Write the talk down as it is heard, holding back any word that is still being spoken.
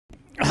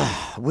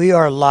We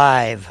are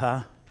live,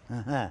 huh?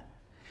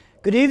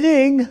 Good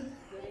evening. Good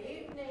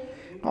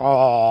evening.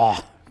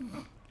 Oh,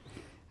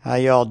 how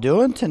y'all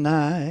doing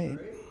tonight?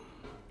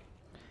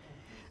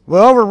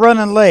 Well, we're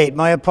running late.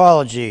 My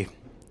apology.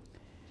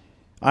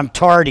 I'm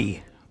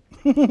tardy.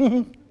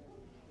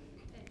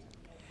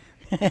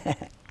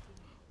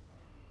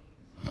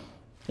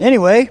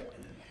 Anyway,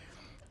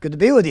 good to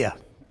be with you.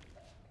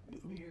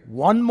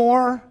 One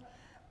more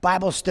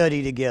Bible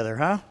study together,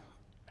 huh?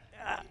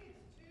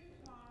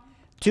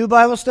 Two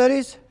Bible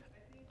studies?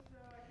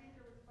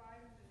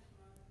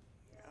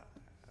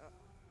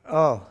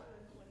 Oh.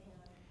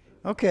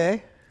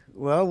 Okay.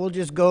 Well, we'll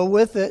just go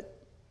with it.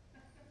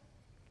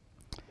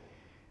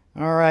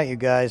 All right, you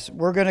guys.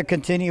 We're going to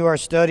continue our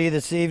study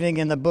this evening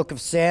in the book of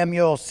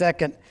Samuel,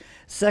 Second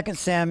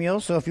Samuel.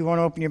 So if you want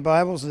to open your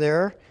Bibles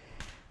there,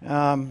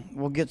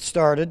 we'll get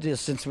started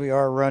just since we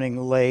are running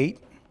late.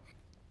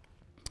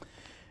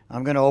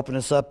 I'm going to open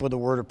us up with a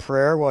word of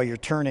prayer while you're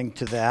turning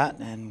to that,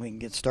 and we can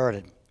get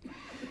started.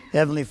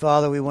 Heavenly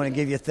Father, we want to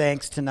give you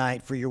thanks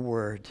tonight for your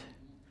word.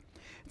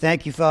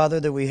 Thank you, Father,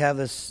 that we have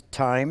this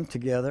time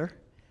together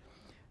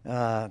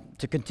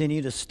to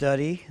continue to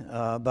study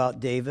about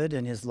David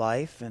and his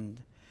life. And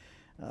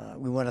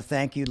we want to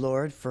thank you,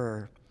 Lord,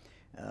 for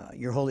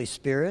your Holy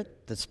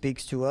Spirit that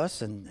speaks to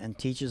us and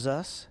teaches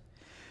us.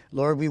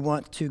 Lord, we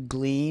want to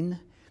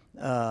glean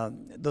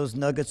those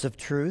nuggets of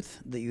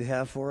truth that you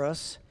have for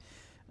us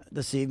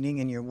this evening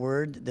in your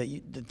word,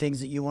 the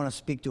things that you want to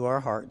speak to our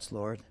hearts,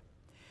 Lord.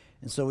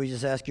 And so we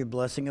just ask your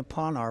blessing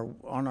upon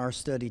our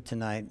study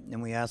tonight,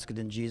 and we ask it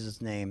in Jesus'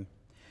 name.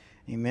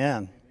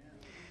 Amen.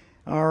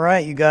 All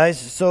right, you guys.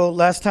 So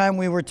last time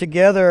we were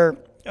together,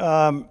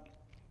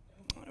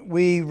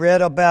 we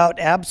read about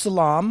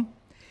Absalom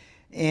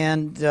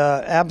and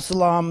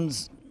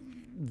Absalom's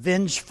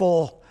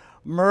vengeful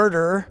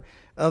murder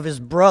of his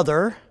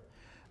brother.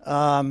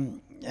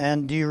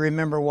 And do you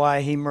remember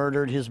why he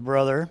murdered his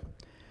brother?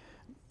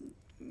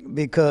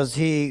 Because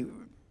he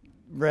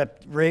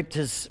raped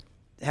his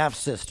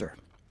half-sister.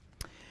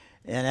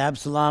 And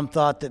Absalom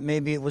thought that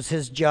maybe it was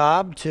his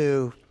job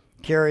to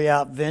carry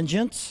out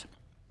vengeance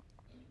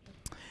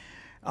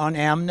on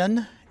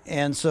Amnon,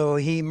 and so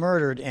he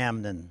murdered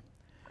Amnon.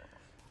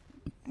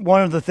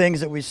 One of the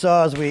things that we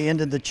saw as we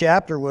ended the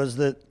chapter was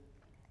that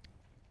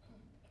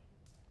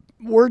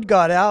word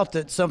got out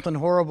that something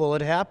horrible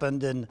had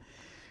happened, and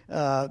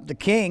the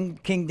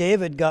King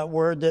David, got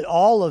word that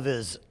all of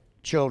his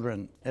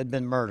children had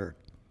been murdered.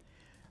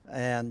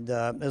 And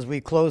as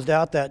we closed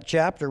out that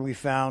chapter, we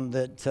found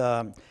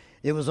that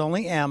it was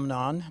only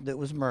Amnon that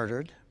was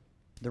murdered.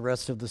 The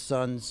rest of the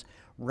sons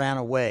ran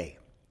away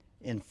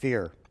in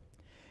fear.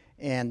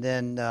 And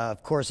then,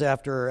 of course,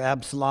 after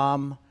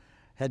Absalom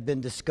had been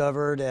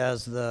discovered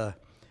as the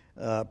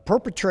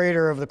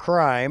perpetrator of the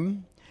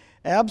crime,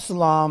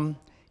 Absalom,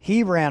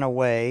 he ran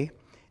away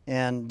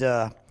and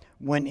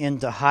went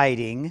into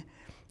hiding.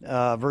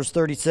 Verse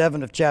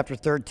 37 of chapter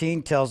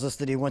 13 tells us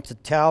that he went to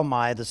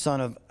Talmai, the son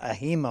of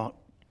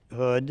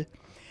Ahimahud,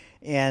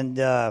 and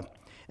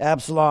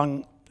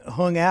Absalom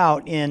hung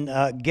out in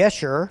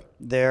Geshur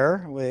there,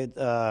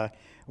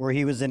 where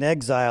he was in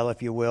exile,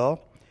 if you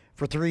will,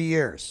 for 3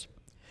 years.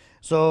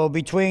 So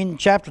between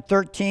chapter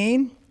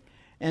 13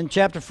 and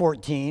chapter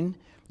 14,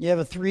 you have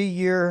a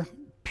 3-year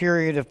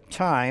period of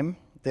time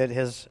that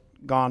has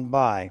gone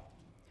by.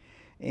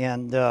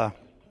 And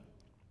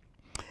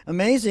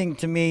amazing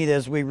to me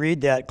as we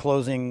read that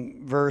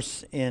closing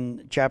verse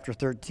in chapter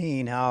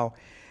 13, how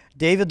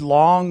David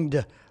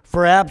longed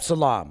for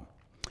Absalom.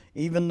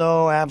 Even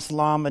though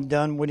Absalom had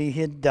done what he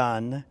had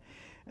done,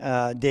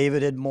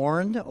 David had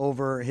mourned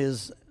over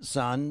his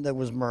son that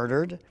was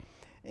murdered.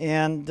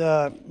 And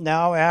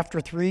now after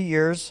 3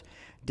 years,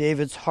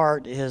 David's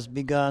heart has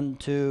begun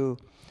to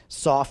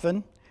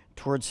soften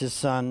towards his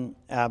son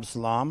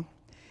Absalom.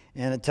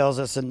 And it tells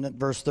us in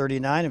verse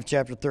 39 of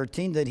chapter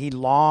 13 that he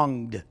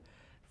longed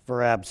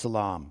for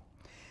Absalom.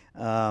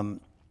 And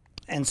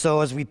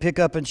so as we pick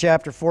up in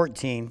chapter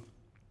 14,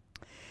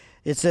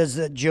 it says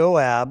that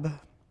Joab,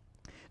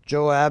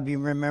 you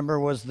remember,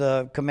 was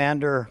the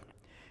commander,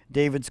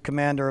 David's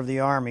commander of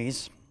the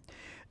armies.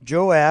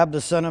 Joab,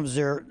 the son of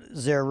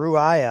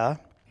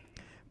Zeruiah,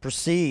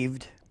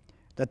 perceived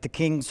that the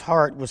king's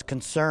heart was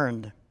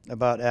concerned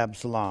about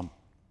Absalom.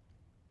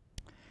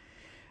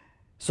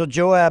 So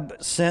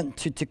Joab sent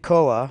to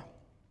Tekoa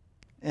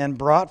and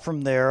brought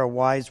from there a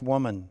wise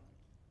woman.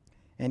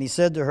 And he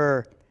said to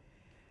her,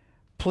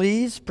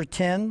 "Please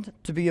pretend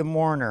to be a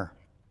mourner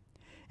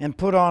and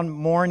put on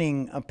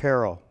mourning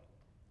apparel.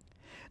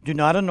 Do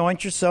not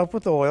anoint yourself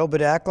with oil, but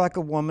act like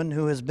a woman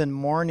who has been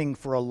mourning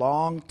for a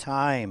long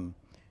time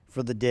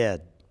for the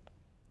dead.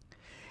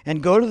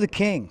 And go to the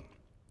king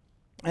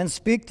and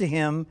speak to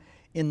him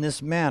in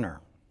this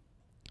manner."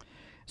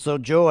 So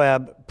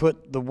Joab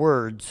put the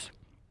words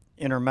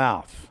in her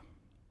mouth.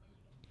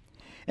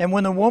 And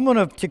when the woman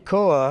of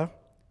Tekoa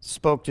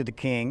spoke to the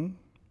king,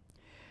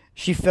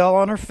 she fell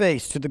on her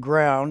face to the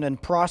ground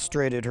and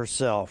prostrated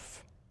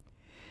herself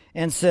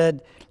and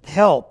said,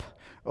 "Help,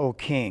 O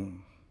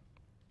king."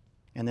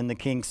 And then the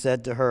king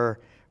said to her,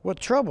 "What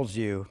troubles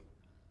you?"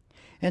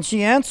 And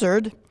she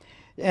answered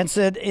and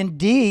said,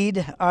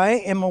 "Indeed, I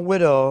am a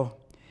widow,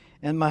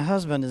 and my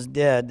husband is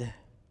dead.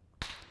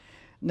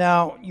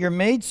 Now, your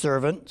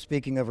maidservant,"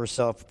 speaking of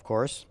herself, of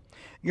course,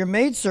 "your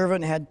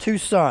maidservant had 2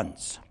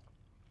 sons,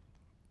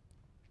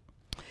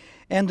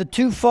 and the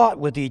 2 fought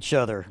with each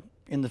other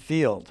in the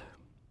field,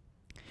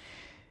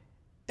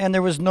 and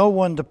there was no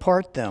one to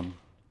part them.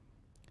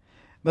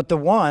 But the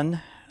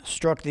one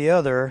struck the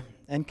other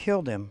and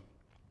killed him.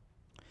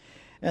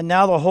 And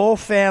now the whole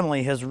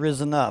family has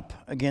risen up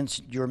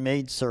against your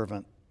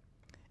maidservant.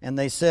 And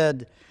they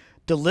said,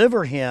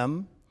 'Deliver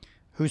him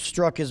who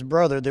struck his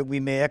brother, that we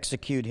may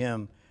execute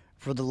him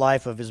for the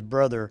life of his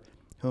brother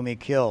whom he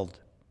killed.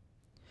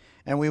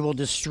 And we will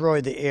destroy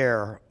the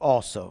heir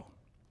also.'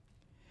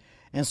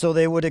 And so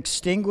they would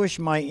extinguish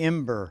my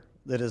ember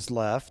that is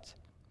left,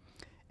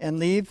 and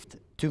leave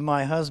to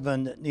my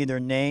husband neither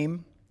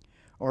name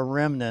or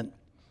remnant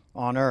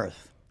on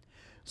earth."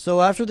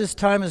 So after this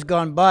time has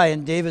gone by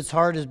and David's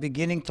heart is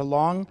beginning to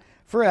long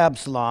for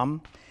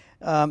Absalom,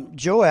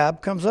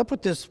 Joab comes up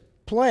with this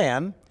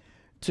plan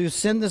to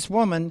send this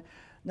woman.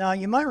 Now,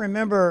 you might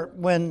remember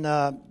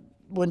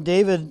when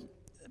David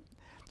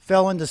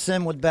fell into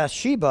sin with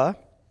Bathsheba,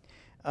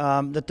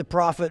 that the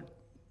prophet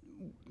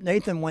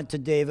Nathan went to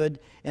David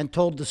and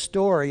told the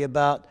story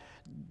about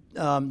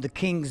the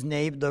king's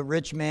neighbor, the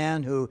rich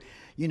man who,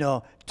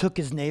 took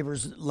his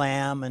neighbor's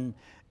lamb and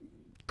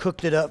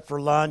cooked it up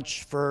for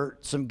lunch for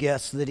some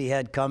guests that he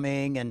had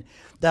coming. And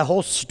that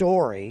whole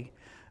story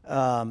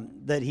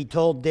that he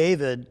told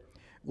David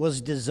was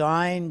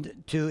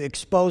designed to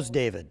expose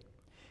David.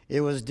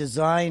 It was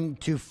designed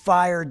to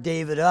fire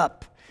David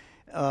up.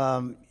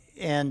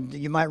 And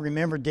you might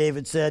remember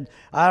David said,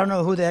 "I don't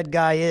know who that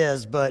guy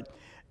is, but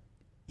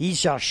he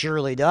shall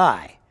surely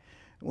die."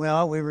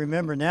 Well, we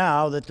remember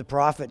now that the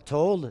prophet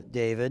told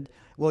David,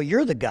 "Well,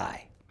 you're the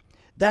guy.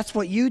 That's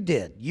what you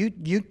did.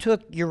 You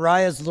took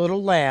Uriah's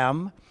little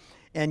lamb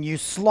and you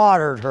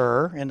slaughtered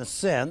her, in a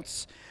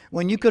sense,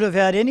 when you could have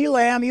had any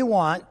lamb you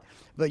want,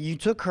 but you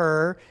took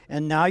her,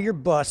 and now you're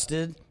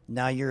busted.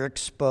 Now you're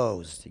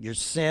exposed. Your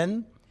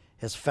sin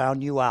has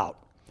found you out."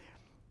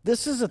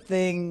 This is a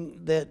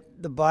thing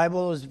that the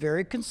Bible is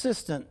very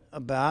consistent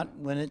about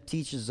when it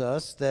teaches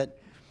us that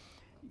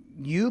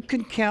you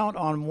can count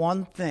on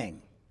one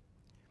thing: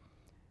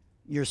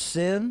 your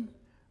sin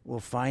will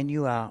find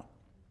you out.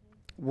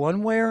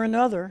 One way or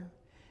another,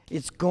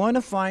 it's going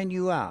to find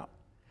you out.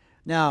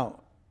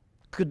 Now,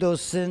 could those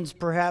sins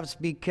perhaps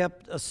be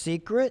kept a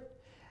secret?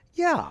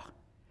 Yeah,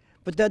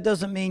 but that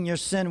doesn't mean your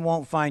sin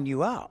won't find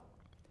you out.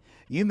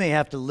 You may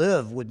have to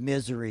live with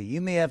misery.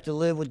 You may have to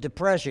live with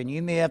depression.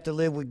 You may have to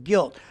live with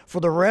guilt for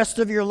the rest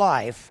of your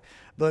life.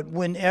 But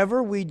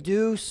whenever we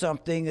do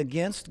something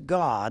against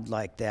God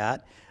like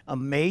that, a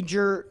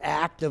major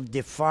act of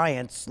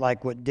defiance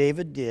like what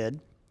David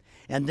did,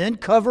 and then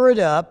cover it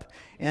up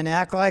and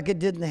act like it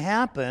didn't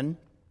happen,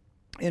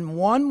 in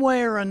one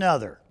way or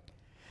another,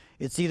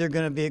 it's either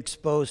going to be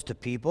exposed to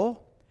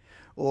people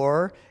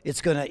or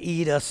it's going to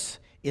eat us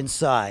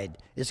inside.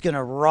 It's going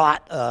to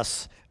rot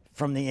us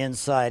from the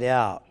inside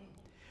out.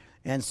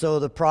 And so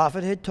the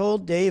prophet had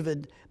told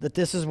David that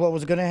this is what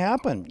was going to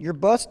happen. You're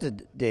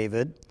busted,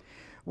 David.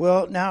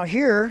 Well, now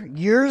here,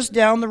 years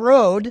down the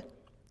road,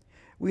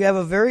 we have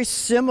a very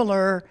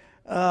similar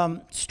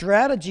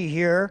strategy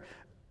here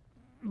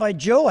by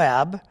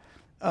Joab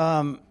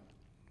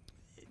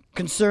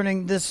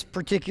concerning this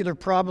particular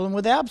problem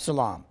with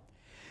Absalom.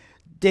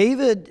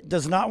 David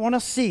does not want to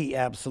see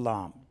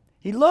Absalom.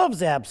 He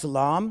loves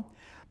Absalom,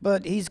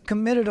 but he's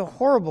committed a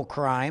horrible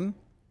crime.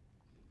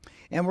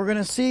 And we're going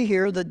to see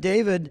here that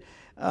David,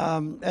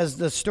 as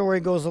the story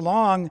goes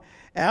along,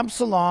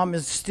 Absalom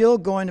is still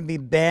going to be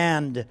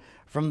banned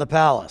from the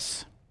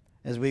palace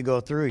as we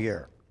go through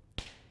here.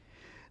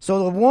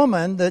 So the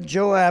woman that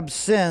Joab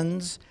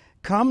sends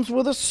comes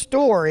with a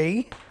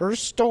story. Her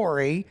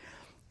story,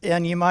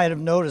 and you might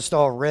have noticed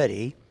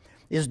already,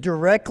 is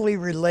directly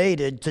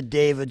related to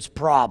David's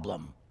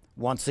problem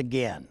once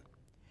again.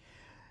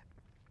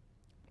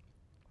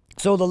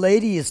 So the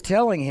lady is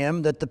telling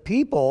him that the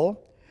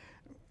people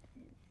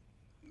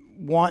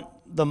want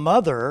the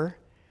mother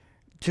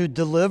to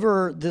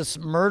deliver this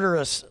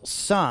murderous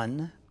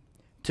son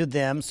to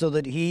them so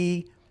that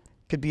he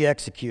could be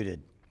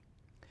executed.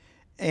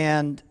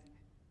 And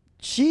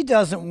she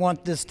doesn't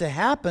want this to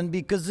happen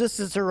because this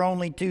is her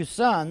only 2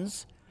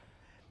 sons.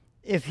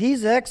 If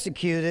he's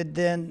executed,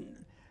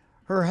 then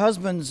her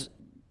husband's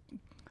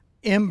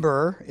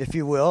ember, if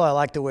you will, I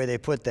like the way they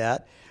put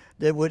that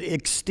would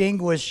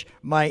extinguish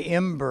my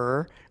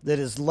ember that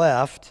is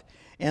left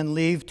and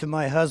leave to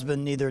my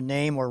husband neither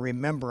name or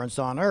remembrance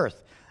on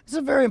earth. It's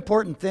a very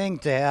important thing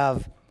to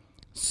have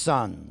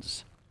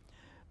sons,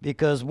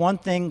 because one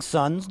thing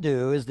sons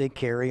do is they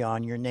carry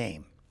on your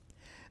name.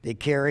 They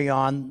carry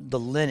on the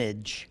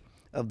lineage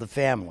of the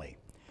family.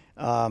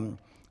 I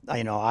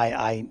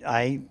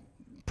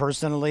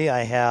personally,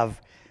 I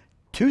have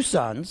 2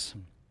 sons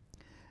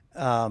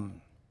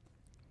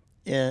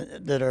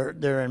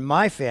they're in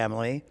my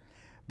family,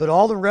 but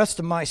all the rest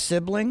of my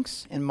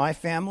siblings in my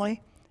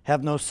family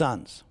have no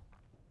sons.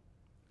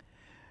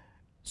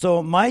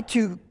 So my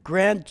two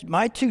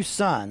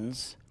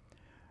sons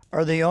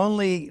are the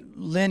only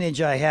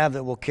lineage I have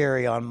that will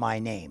carry on my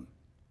name.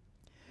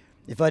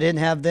 If I didn't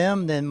have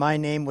them, then my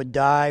name would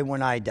die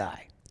when I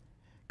die.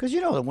 Because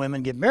the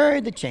women get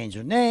married, they change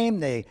their name,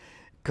 they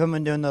come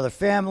into another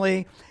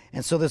family.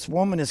 And so this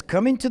woman is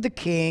coming to the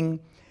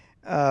king,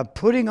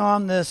 putting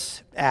on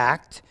this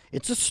act.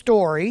 It's a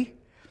story.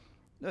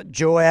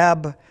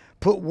 Joab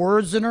put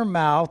words in her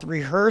mouth,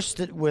 rehearsed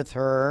it with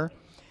her,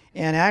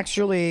 and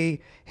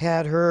actually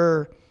had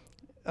her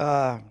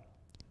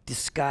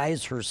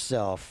disguise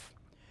herself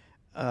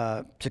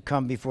to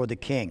come before the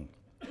king.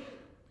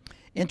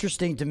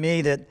 Interesting to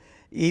me that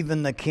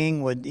even the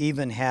king would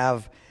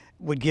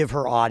give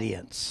her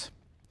audience.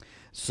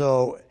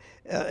 So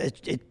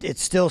it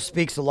still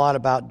speaks a lot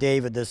about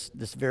David, this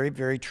very,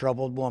 very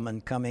troubled woman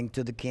coming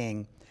to the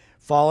king,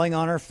 falling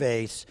on her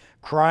face,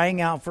 crying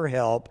out for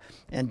help,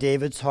 and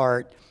David's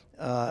heart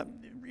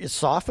is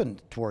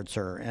softened towards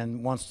her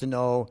and wants to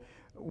know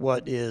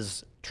what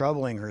is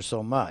troubling her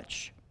so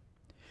much.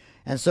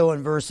 And so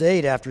in verse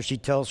 8, after she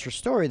tells her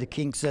story, the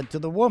king said to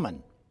the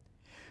woman,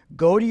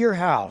 "Go to your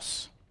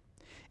house,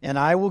 and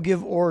I will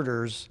give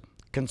orders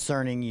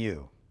concerning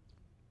you."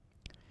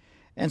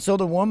 And so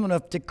the woman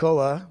of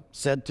Tekoa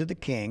said to the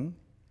king,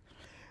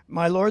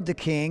 "My lord the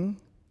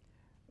king,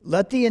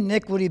 let the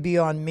iniquity be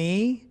on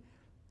me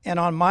and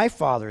on my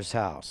father's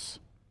house,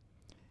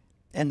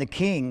 and the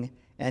king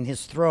and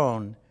his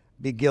throne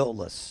be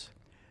guiltless."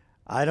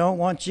 I don't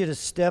want you to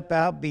step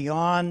out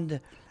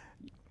beyond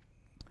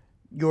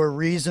your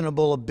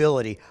reasonable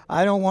ability.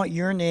 I don't want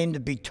your name to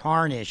be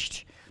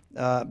tarnished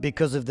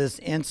because of this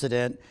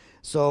incident.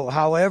 So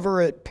however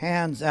it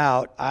pans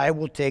out, I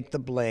will take the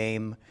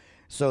blame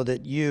so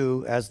that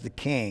you, as the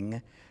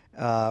king,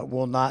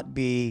 will not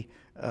be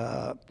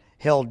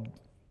held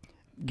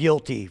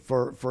guilty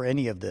for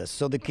any of this.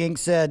 So the king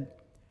said,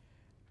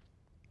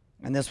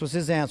 and this was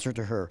his answer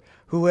to her,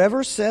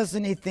 "Whoever says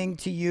anything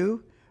to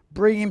you,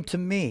 bring him to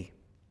me,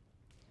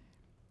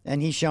 and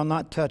he shall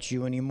not touch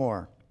you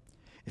anymore.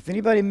 If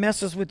anybody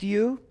messes with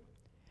you,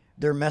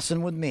 they're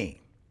messing with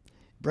me.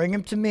 Bring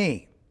him to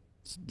me,"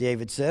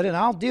 David said, "and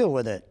I'll deal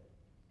with it."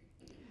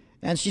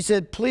 And she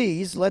said,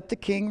 "Please let the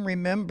king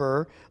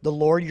remember the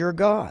Lord your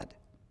God,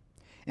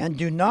 and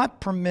do not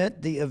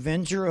permit the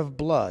avenger of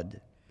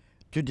blood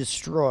to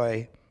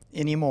destroy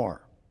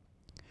anymore,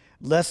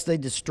 lest they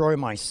destroy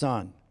my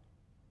son."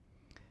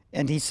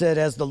 And he said,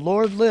 "As the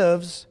Lord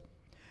lives,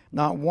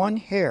 not one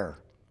hair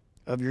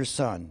of your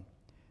son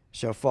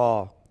shall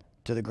fall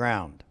to the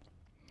ground."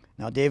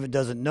 Now, David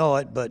doesn't know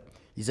it, but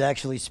he's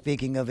actually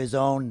speaking of his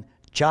own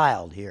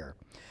child here.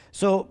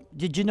 So,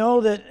 did you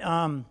know that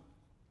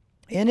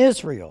in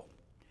Israel,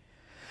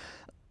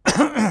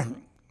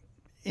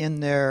 in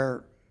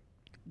their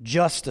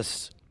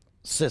justice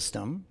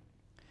system,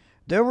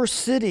 there were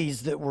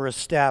cities that were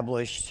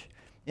established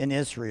in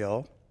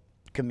Israel,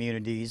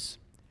 communities,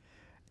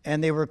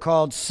 and they were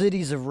called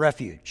cities of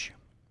refuge.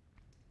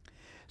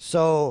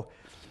 So,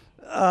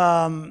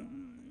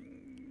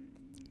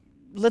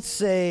 let's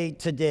say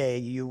today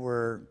you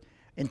were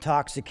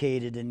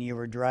intoxicated and you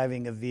were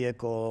driving a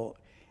vehicle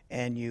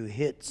and you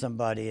hit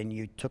somebody and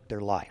you took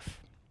their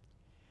life.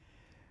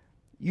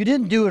 You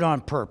didn't do it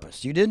on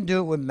purpose. You didn't do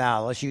it with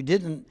malice. You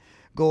didn't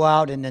go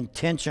out and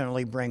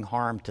intentionally bring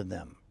harm to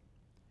them.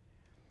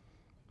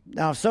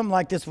 Now, if something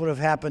like this would have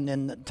happened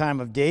in the time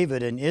of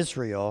David in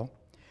Israel,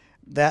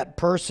 that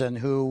person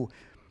who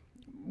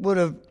would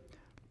have,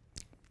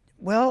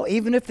 well,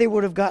 even if they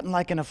would have gotten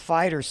like in a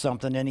fight or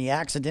something and he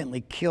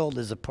accidentally killed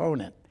his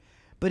opponent,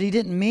 but he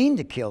didn't mean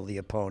to kill the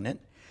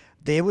opponent,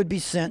 they would be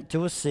sent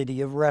to a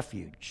city of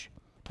refuge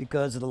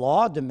because the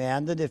law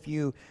demanded if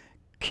you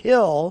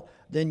kill,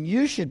 then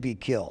you should be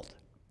killed.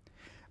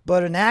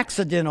 But an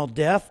accidental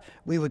death,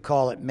 we would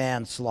call it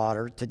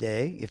manslaughter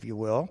today, if you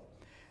will.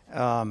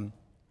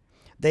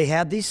 They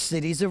had these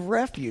cities of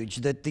refuge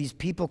that these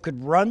people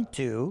could run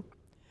to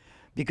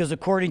because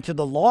according to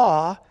the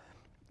law,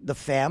 the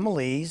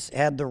families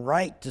had the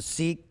right to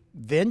seek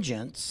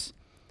vengeance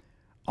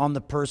on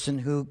the person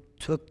who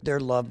took their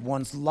loved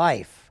one's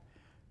life,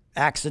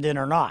 accident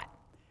or not.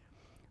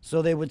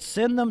 So they would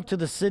send them to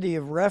the city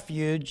of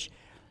refuge,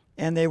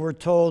 and they were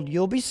told,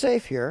 "You'll be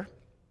safe here.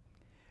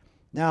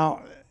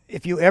 Now,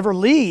 if you ever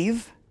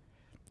leave,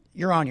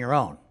 you're on your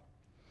own.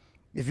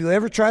 If you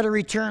ever try to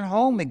return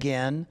home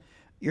again,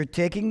 you're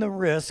taking the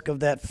risk of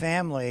that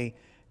family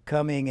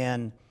coming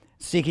and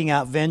seeking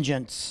out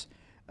vengeance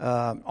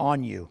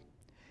on you."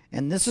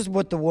 And this is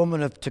what the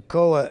woman of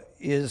Tekoa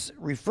is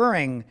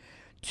referring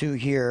to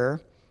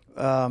here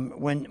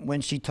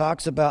when she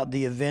talks about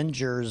the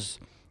avengers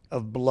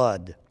of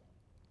blood.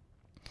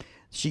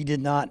 She's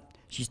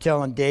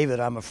telling David,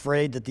 "I'm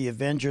afraid that the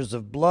avengers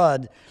of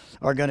blood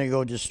are going to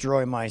go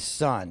destroy my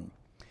son."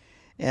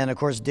 And of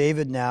course,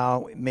 David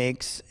now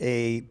makes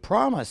a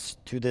promise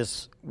to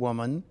this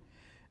woman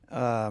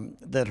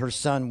that her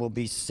son will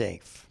be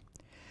safe.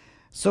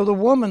 So the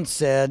woman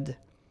said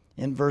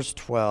in verse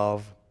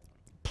 12,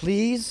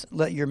 "Please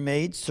let your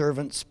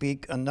maidservant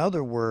speak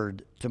another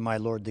word to my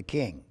lord the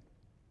king."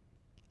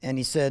 And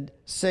he said,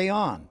 "Say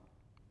on."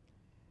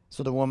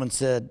 So the woman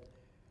said,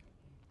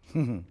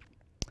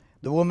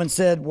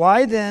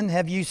 "Why then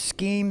have you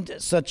schemed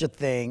such a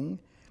thing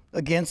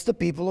against the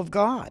people of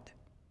God?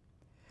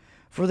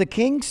 For the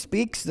king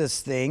speaks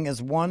this thing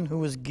as one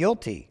who is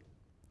guilty,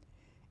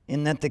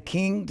 in that the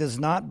king does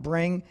not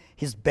bring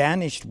his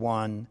banished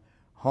one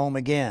home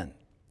again.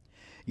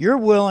 You're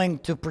willing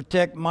to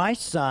protect my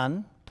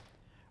son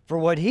for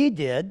what he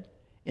did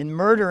in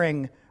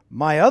murdering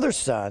my other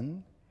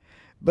son,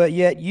 but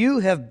yet you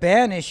have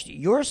banished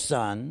your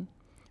son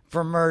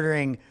for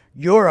murdering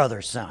your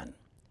other son.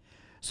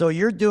 So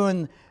you're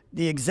doing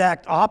the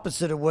exact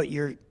opposite of what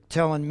you're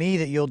telling me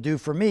that you'll do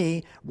for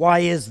me. Why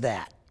is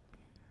that?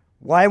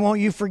 Why won't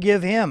you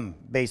forgive him?"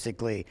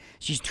 Basically,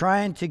 she's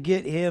trying to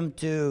get him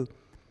to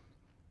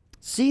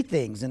see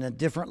things in a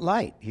different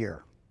light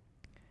here.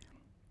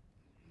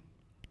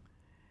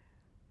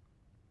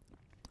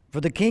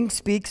 "For the king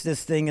speaks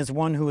this thing as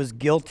one who is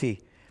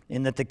guilty,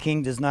 in that the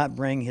king does not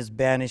bring his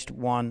banished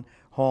one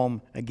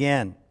home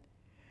again.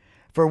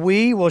 For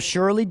we will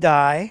surely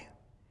die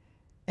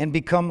and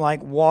become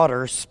like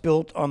water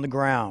spilt on the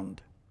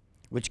ground,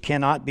 which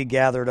cannot be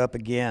gathered up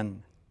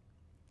again.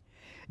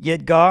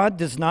 Yet God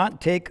does not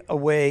take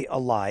away a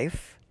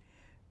life,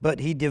 but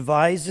he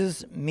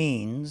devises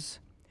means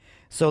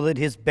so that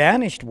his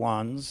banished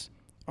ones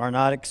are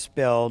not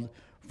expelled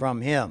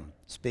from him."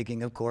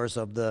 Speaking, of course,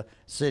 of the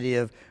city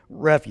of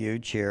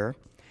refuge here.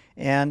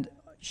 And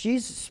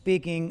she's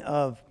speaking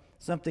of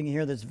something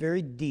here that's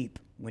very deep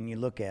when you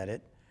look at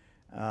it.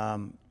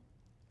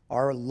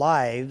 Our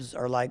lives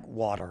are like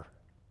water.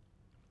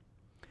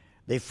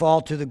 They fall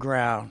to the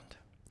ground.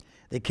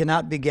 They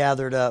cannot be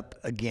gathered up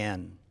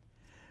again.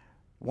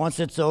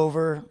 Once it's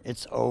over,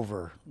 it's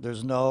over.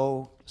 There's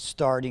no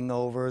starting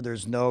over.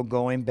 There's no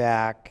going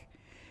back.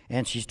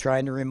 And she's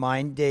trying to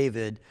remind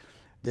David,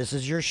 this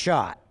is your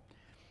shot.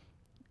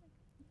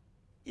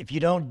 If you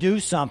don't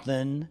do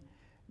something,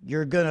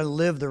 you're going to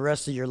live the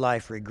rest of your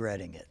life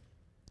regretting it.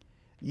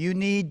 You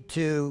need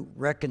to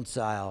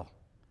reconcile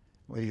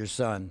with your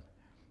son,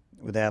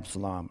 with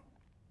Absalom.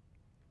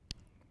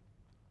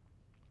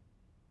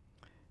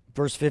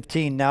 Verse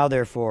 15, "Now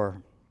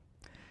therefore,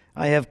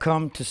 I have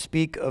come to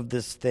speak of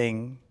this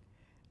thing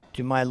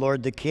to my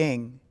lord the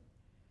king,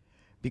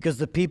 because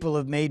the people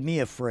have made me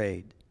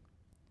afraid.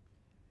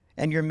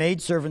 And your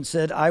maidservant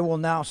said, I will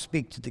now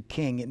speak to the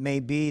king. It may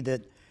be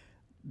that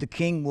the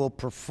king will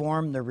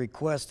perform the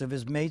request of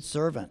his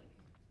maidservant.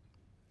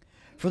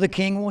 For the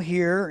king will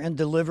hear and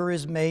deliver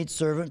his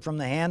maidservant from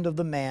the hand of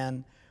the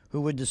man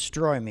who would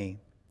destroy me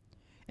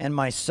and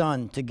my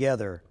son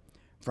together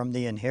from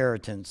the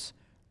inheritance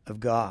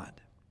of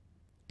God.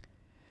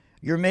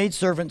 Your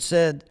maidservant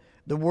said,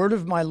 the word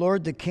of my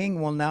lord the king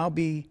will now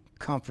be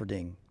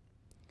comforting.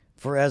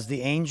 For as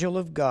the angel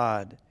of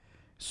God,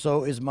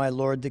 so is my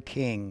lord the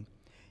king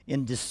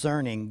in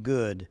discerning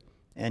good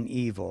and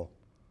evil.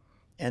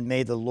 And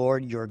may the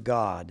Lord your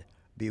God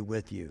be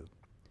with you."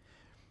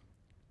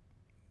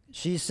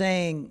 She's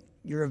saying,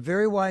 you're a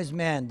very wise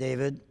man,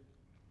 David,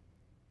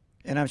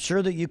 and I'm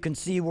sure that you can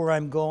see where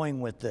I'm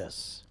going with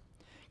this.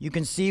 You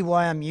can see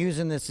why I'm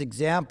using this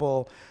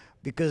example,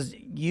 because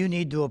you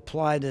need to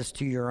apply this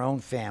to your own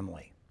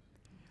family.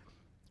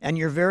 And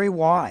you're very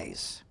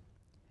wise.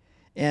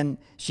 And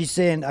she's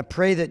saying, I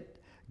pray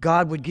that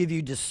God would give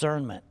you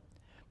discernment.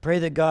 Pray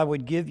that God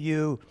would give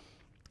you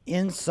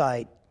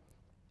insight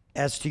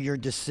as to your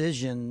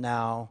decision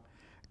now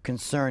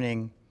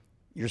concerning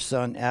your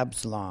son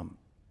Absalom.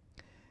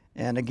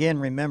 And again,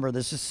 remember,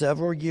 this is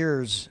several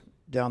years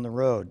down the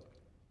road.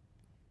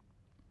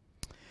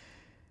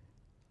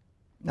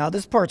 Now,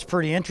 this part's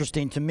pretty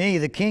interesting to me.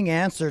 The king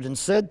answered and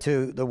said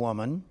to the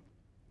woman,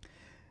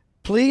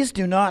 "Please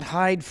do not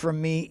hide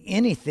from me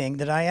anything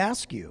that I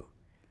ask you."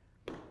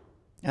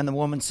 And the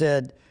woman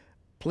said,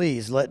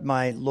 "Please let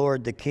my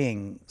lord the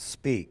king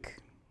speak."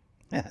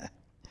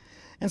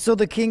 And so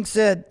the king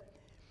said,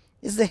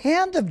 "Is the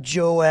hand of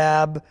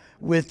Joab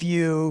with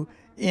you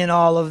in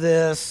all of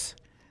this?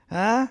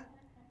 Huh?"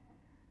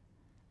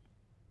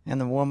 And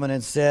the woman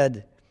had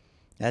said,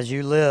 "As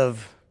you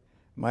live,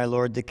 my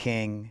lord the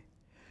king,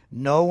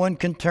 no one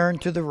can turn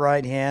to the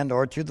right hand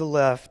or to the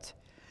left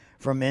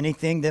from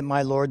anything that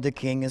my lord the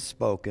king has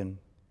spoken.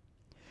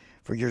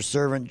 For your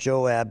servant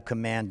Joab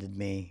commanded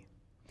me,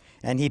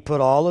 and he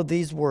put all of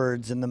these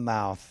words in the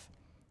mouth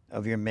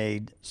of your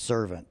maid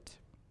servant.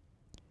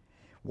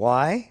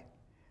 Why?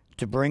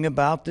 To bring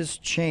about this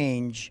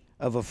change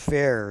of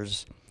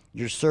affairs,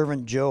 your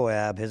servant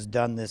Joab has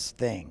done this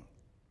thing.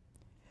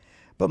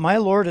 But my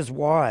Lord is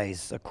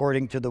wise,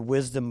 according to the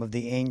wisdom of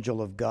the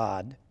angel of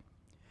God,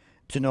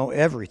 to know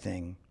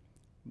everything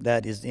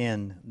that is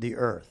in the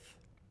earth."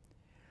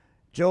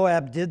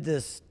 Joab did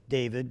this,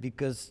 David,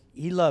 because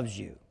he loves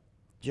you.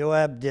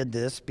 Joab did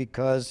this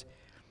because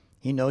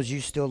he knows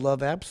you still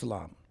love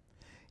Absalom.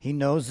 He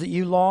knows that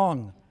you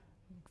long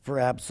for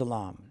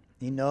Absalom.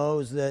 He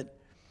knows that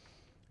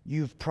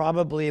you've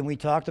probably, and we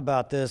talked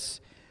about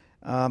this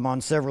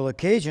on several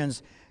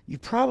occasions, you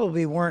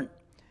probably weren't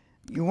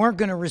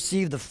going to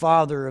receive the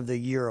Father of the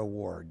Year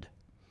award.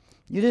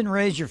 You didn't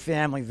raise your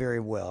family very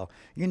well.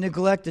 You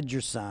neglected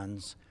your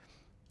sons.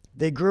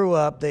 They grew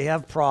up, they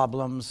have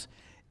problems,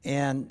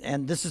 and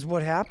this is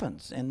what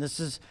happens. And this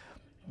is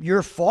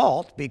your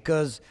fault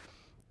because,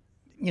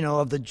 you know,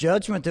 of the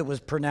judgment that was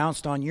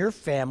pronounced on your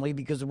family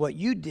because of what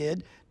you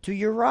did to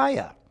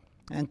Uriah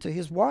and to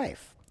his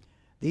wife.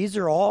 These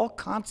are all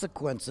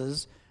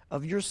consequences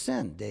of your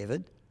sin,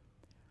 David.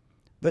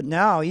 But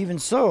now, even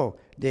so,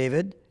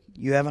 David,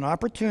 you have an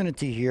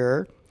opportunity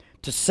here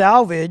to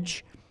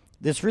salvage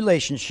this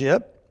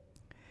relationship,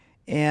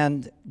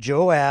 and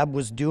Joab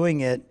was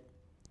doing it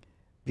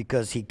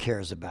because he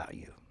cares about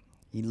you.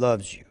 He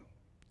loves you.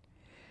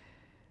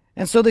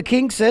 And so the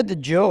king said to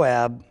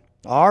Joab,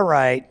 all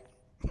right,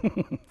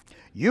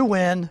 you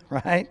win,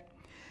 right?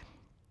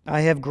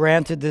 I have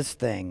granted this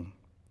thing.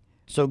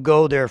 So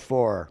go,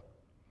 therefore,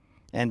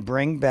 and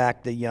bring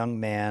back the young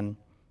man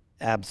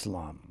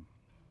Absalom.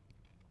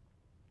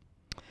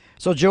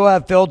 So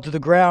Joab fell to the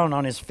ground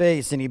on his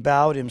face, and he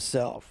bowed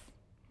himself,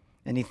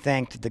 and he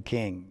thanked the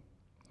king.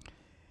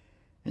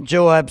 And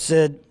Joab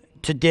said,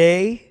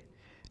 today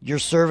your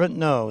servant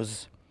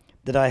knows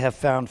that I have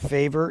found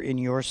favor in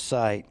your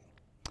sight,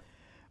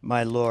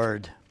 my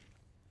lord,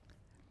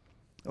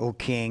 O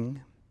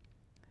king,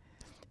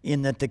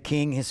 in that the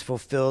king has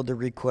fulfilled the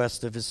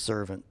request of his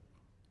servant.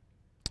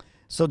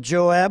 So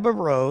Joab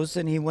arose,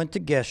 and he went to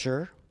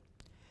Geshur,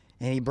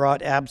 and he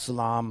brought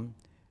Absalom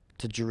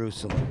to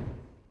Jerusalem.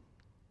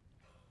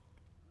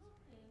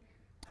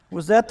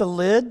 Was that the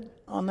lid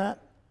on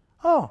that?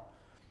 Oh,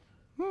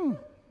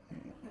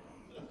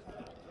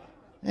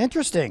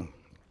 interesting.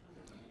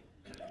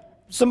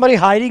 Somebody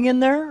hiding in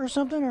there or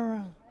something?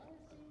 Or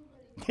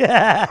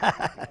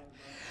yeah.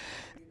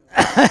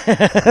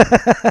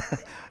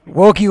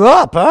 Woke you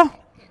up, huh?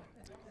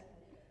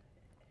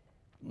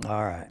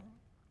 All right.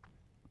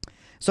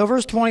 So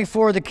verse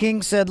 24, the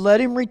king said, let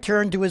him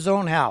return to his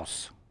own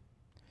house,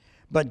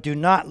 but do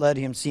not let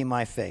him see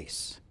my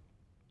face.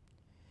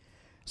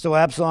 So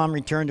Absalom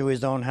returned to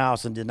his own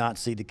house and did not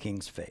see the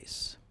king's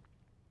face.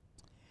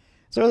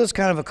 So there's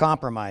kind of a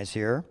compromise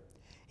here.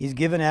 He's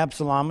given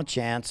Absalom a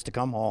chance to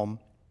come home.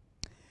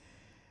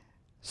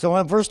 So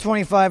in verse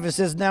 25 it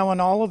says, now in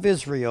all of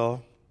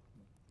Israel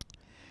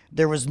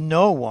there was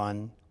no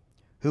one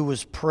who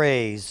was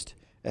praised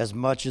as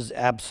much as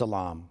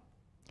Absalom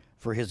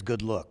for his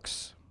good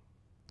looks.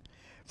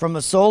 From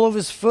the sole of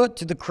his foot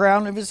to the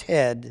crown of his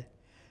head,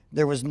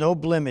 there was no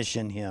blemish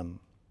in him.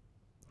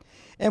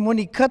 And when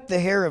he cut the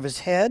hair of his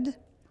head,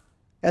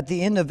 at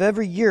the end of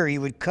every year he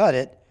would cut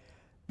it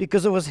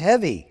because it was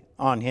heavy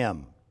on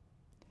him.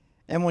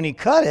 And when he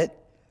cut it,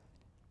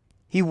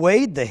 he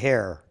weighed the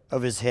hair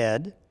of his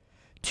head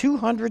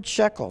 200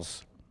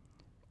 shekels,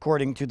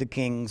 according to the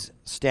king's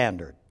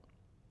standard.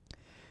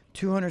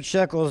 200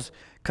 shekels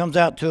comes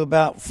out to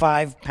about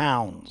 5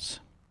 pounds.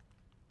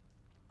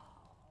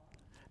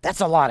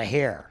 That's a lot of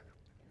hair.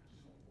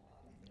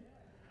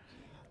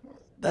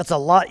 That's a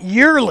lot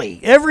yearly,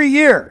 every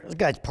year. This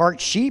guy's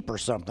part sheep or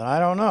something, I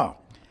don't know.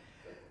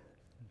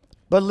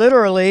 But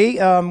literally,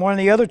 one of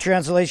the other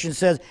translations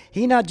says,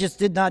 he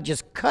did not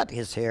just cut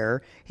his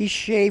hair, he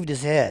shaved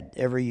his head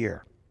every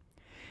year.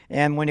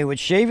 And when he would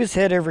shave his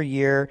head every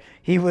year,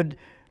 he would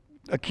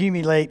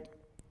accumulate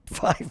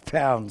 5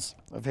 pounds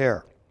of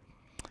hair.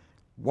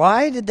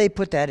 Why did they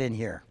put that in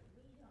here?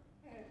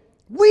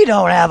 We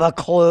don't have a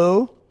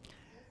clue,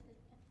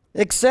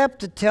 except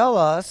to tell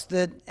us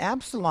that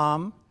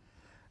Absalom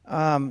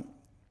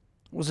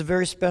was a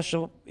very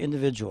special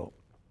individual,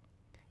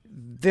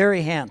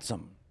 very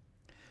handsome,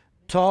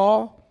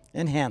 tall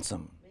and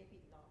handsome.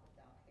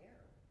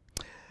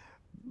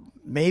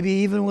 Maybe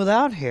even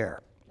without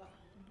hair.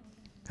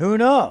 Who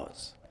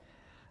knows?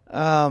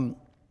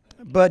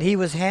 But he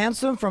was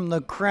handsome from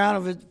the crown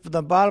of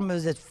the bottom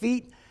of his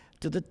feet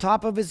to the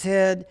top of his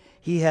head.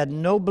 He had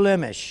no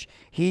blemish.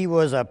 He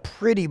was a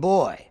pretty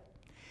boy.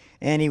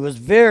 And he was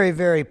very,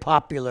 very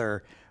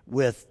popular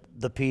with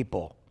the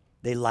people.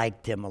 They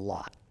liked him a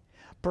lot.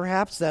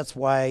 Perhaps that's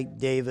why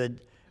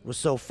David was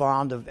so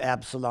fond of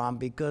Absalom,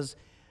 because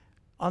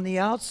on the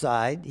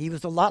outside, he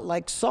was a lot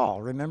like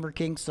Saul. Remember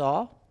King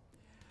Saul?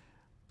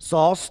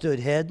 Saul stood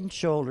head and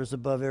shoulders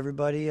above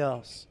everybody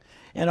else.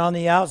 And on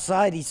the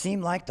outside, he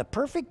seemed like the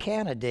perfect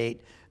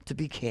candidate to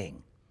be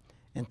king,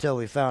 until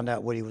we found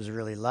out what he was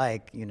really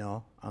like, you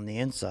know, on the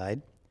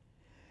inside.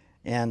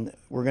 And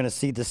we're going to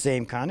see the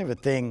same kind of a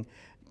thing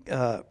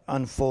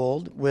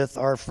unfold with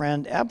our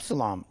friend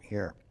Absalom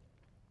here.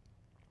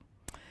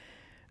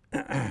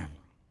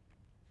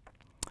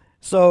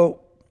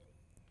 So,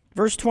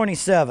 verse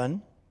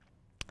 27,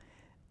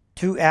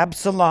 to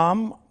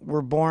Absalom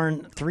were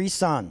born 3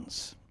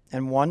 sons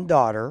and 1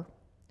 daughter,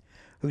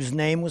 whose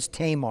name was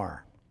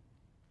Tamar.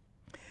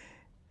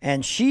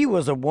 And she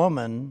was a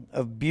woman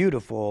of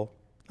beautiful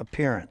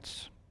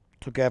appearance,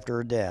 took after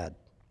her dad.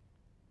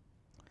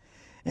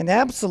 And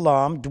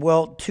Absalom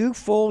dwelt 2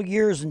 full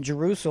years in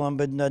Jerusalem,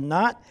 but did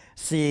not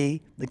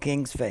see the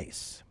king's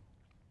face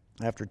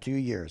after 2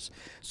 years.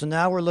 So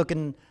now we're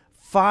looking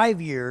 5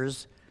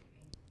 years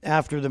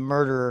after the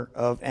murder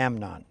of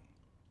Amnon.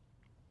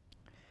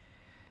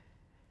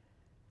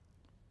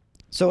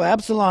 So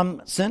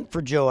Absalom sent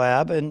for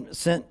Joab and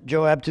sent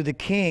Joab to the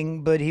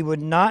king, but he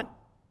would not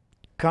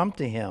come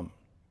to him.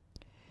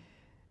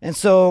 And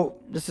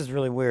so, this is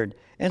really weird.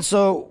 And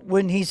so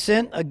when he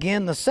sent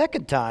again the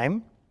second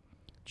time,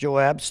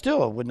 Joab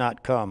still would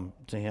not come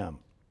to him.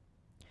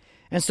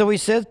 And so he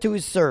said to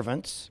his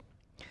servants,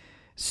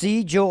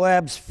 "See,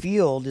 Joab's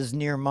field is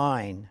near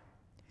mine,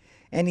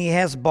 and he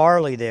has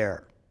barley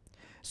there.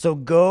 So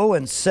go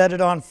and set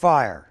it on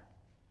fire."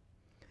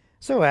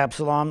 So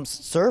Absalom's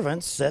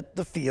servants set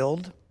the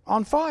field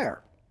on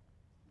fire.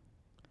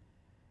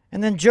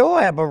 And then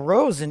Joab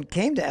arose and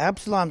came to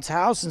Absalom's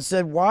house and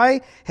said,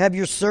 "Why have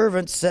your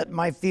servants set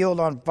my field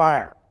on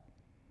fire?"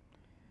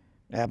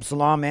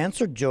 Absalom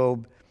answered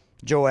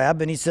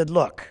Joab, and he said,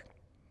 "Look,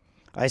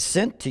 I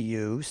sent to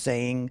you,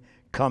 saying,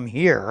 'Come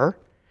here,'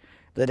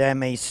 that I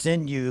may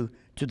send you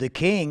to the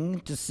king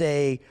to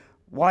say,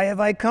 'Why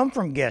have I come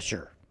from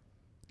Geshur?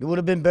 It would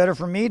have been better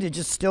for me to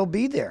just still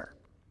be there.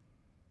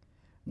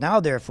 Now,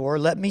 therefore,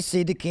 let me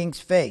see the king's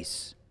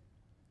face.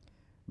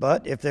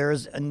 But if there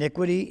is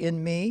iniquity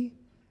in me,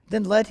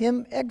 then let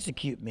him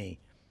execute me.'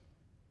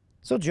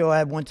 So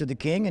Joab went to the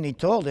king, and he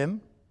told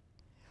him.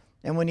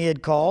 And when he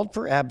had called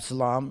for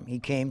Absalom, he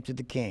came to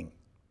the king.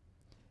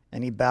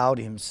 And he bowed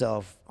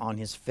himself on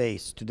his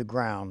face to the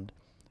ground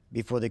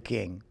before the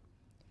king.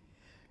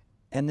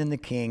 And then the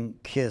king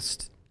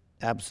kissed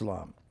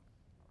Absalom.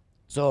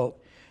 So,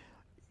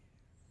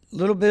 a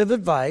little bit of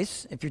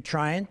advice. If you're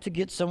trying to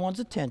get someone's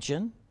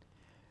attention,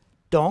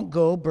 don't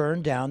go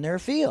burn down their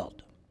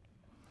field.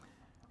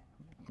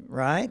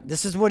 Right?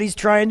 This is what he's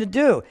trying to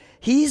do.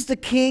 He's the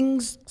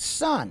king's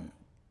son.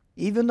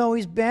 Even though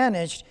he's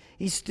banished,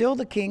 he's still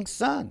the king's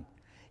son.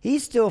 He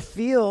still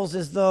feels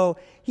as though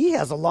he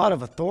has a lot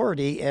of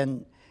authority,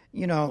 and,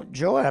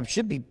 Joab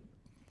should be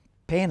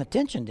paying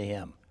attention to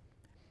him.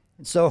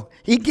 And so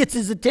he gets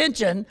his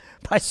attention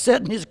by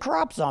setting his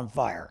crops on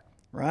fire,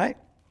 right?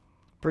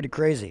 Pretty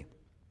crazy.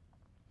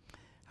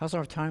 How's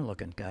our time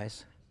looking,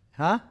 guys?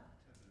 Huh?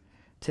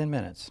 10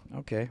 minutes.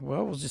 Okay,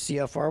 well, we'll just see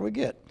how far we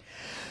get.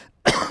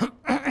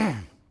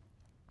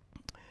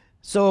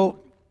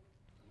 So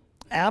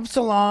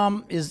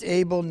Absalom is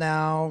able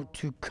now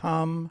to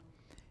come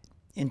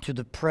into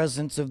the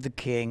presence of the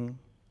king,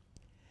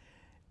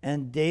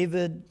 and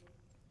David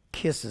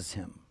kisses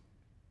him.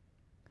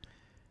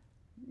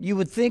 You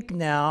would think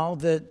now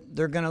that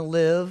they're going to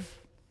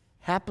live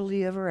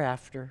happily ever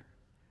after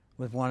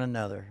with one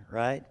another,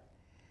 right?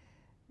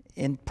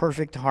 In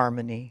perfect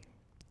harmony.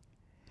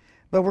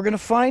 But we're going to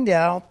find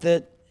out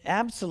that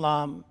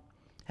Absalom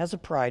has a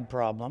pride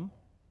problem.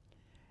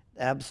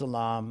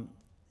 Absalom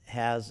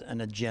has an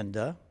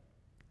agenda.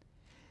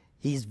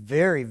 He's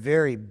very,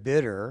 very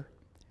bitter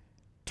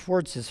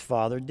towards his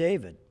father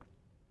David.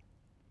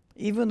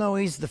 Even though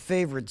he's the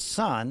favored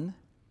son,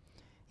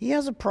 he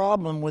has a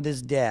problem with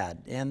his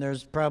dad. And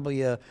there's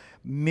probably a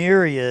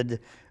myriad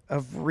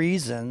of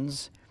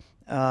reasons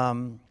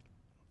that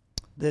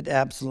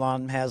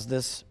Absalom has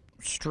this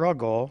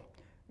struggle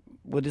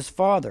with his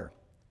father.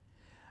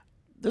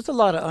 There's a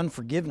lot of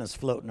unforgiveness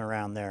floating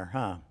around there,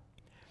 huh?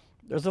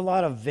 There's a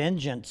lot of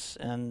vengeance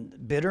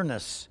and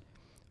bitterness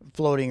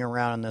floating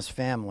around in this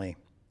family.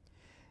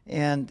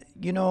 And,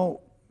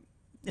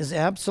 as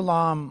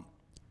Absalom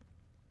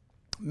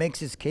makes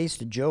his case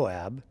to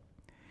Joab,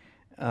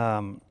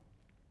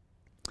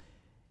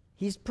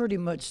 he's pretty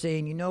much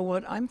saying, you know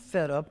what, I'm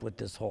fed up with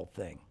this whole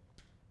thing.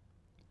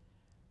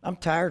 I'm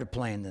tired of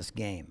playing this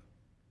game.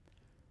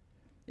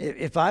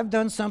 If I've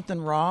done something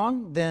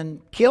wrong,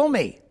 then kill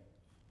me.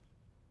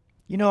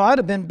 I'd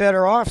have been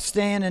better off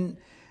staying in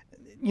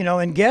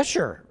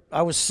Geshur.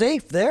 I was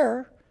safe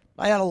there.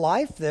 I had a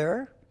life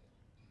there.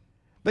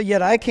 But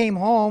yet I came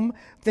home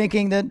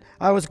thinking that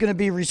I was going to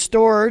be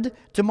restored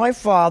to my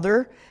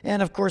father.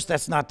 And of course,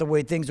 that's not the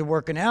way things are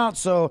working out.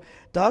 So,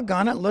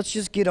 doggone it, let's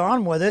just get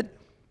on with it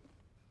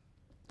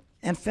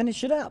and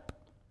finish it up.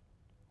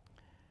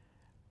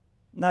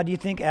 Now, do you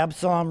think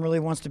Absalom really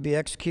wants to be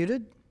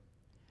executed?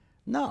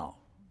 No.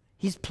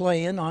 He's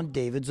playing on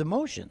David's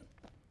emotion.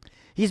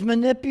 He's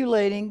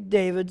manipulating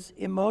David's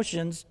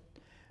emotions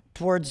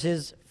towards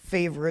his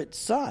favorite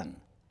son.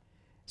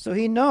 So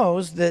he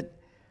knows that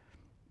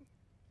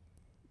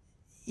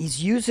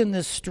he's using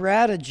this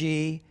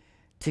strategy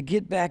to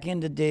get back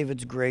into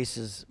David's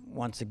graces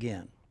once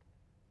again.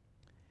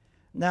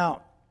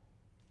 Now,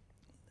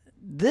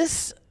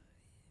 this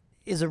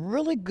is a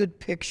really good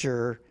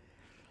picture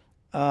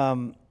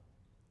of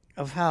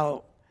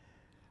how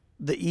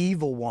the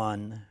evil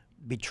one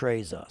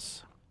betrays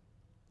us.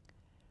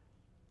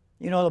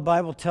 The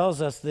Bible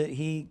tells us that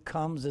he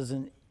comes as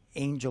an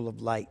angel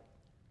of light.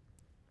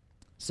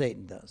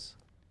 Satan does.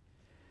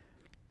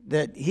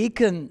 That he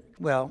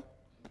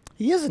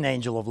is an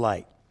angel of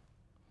light.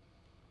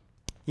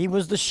 He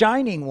was the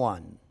shining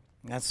one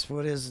That's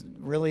what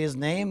really his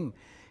name.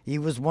 He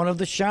was one of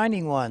the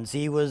shining ones.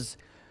 He was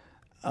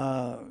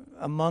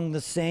among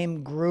the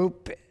same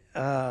group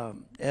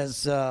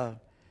as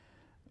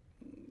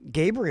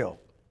Gabriel.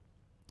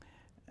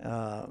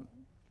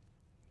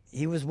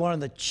 He was one of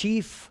the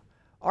chief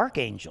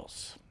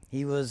archangels.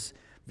 He was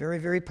very,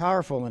 very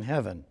powerful in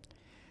heaven.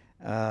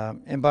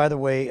 And by the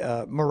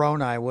way,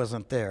 Moroni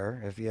wasn't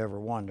there, if you ever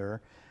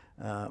wonder.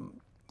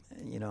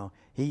 You know,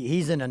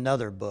 he's in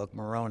another book,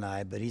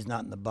 Moroni, but he's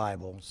not in the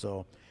Bible.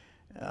 So,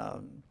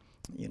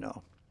 you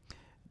know,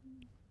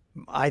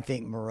 I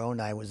think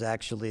Moroni was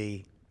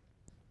actually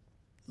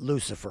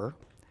Lucifer,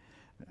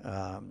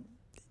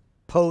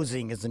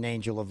 posing as an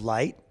angel of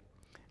light,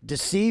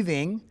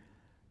 deceiving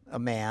a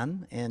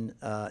man in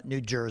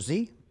New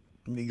Jersey,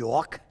 New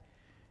York,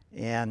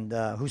 and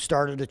who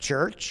started a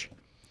church.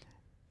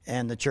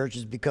 And the church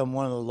has become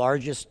one of the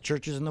largest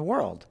churches in the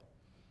world.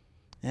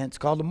 And it's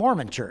called the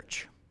Mormon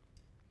Church.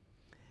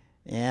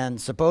 And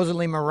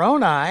supposedly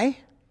Moroni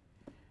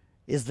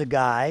is the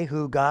guy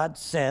who God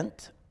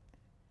sent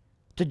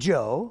to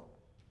Joe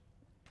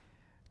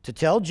to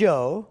tell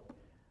Joe,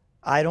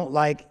 I don't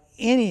like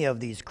any of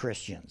these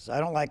Christians. I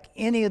don't like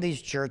any of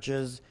these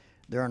churches.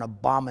 They're an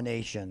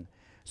abomination.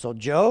 So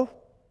Joe,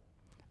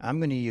 I'm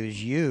going to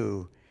use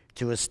you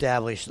to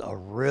establish a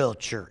real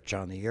church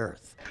on the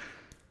earth.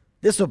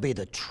 This will be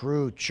the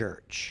true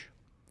church.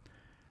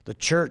 The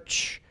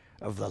church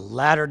of the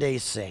Latter-day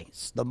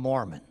Saints, the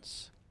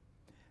Mormons.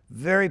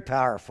 Very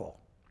powerful.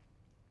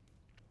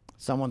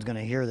 Someone's going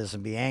to hear this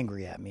and be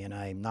angry at me, and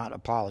I'm not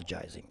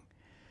apologizing.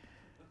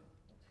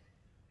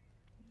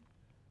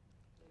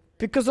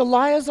 Because a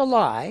lie is a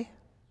lie,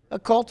 a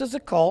cult is a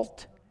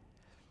cult,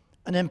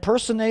 an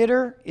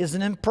impersonator is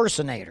an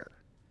impersonator.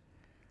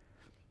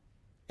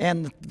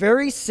 And the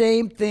very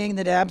same thing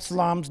that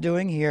Absalom's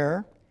doing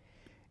here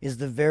is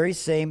the very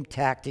same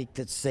tactic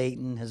that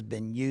Satan has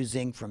been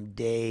using from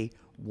day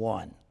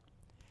one.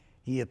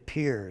 He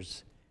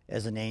appears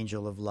as an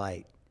angel of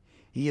light.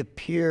 He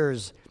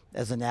appears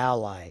as an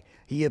ally.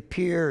 He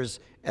appears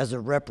as a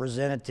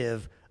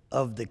representative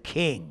of the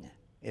king,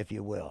 if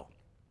you will.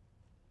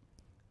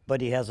 But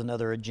he has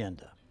another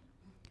agenda.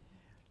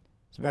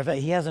 As a matter of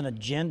fact, he has an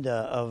agenda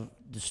of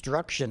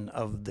destruction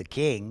of the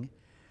king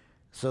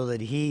so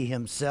that he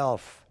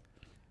himself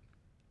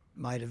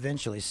might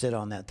eventually sit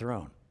on that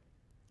throne.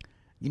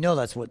 You know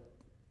that's what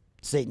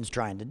Satan's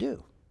trying to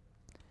do.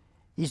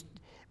 He's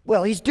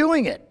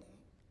doing it.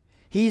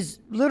 He's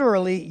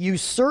literally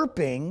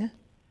usurping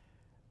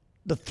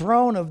the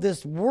throne of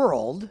this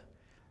world,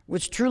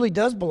 which truly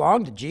does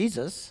belong to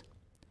Jesus.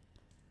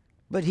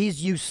 But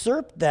he's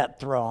usurped that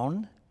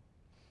throne,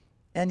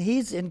 and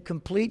he's in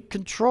complete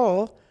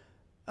control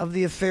of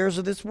the affairs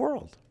of this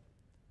world.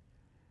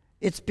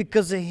 It's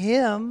because of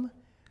him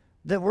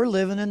that we're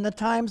living in the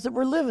times that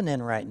we're living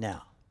in right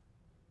now.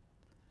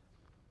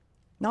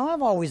 Now,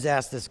 I've always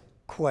asked this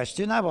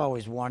question. I've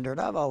always wondered.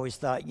 I've always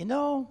thought, you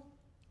know,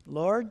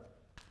 Lord,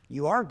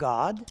 you are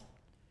God.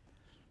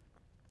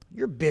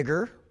 You're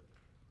bigger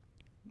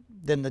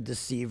than the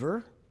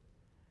deceiver.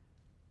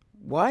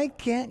 Why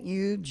can't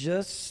you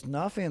just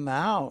snuff him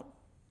out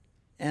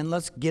and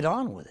let's get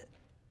on with it?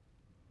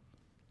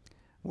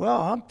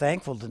 Well, I'm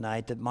thankful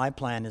tonight that my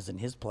plan isn't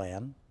his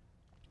plan.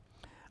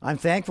 I'm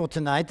thankful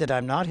tonight that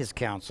I'm not his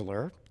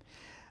counselor.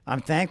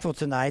 I'm thankful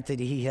tonight that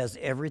he has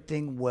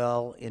everything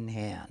well in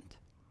hand.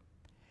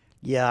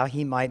 Yeah,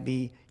 he might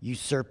be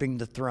usurping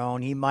the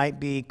throne. He might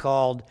be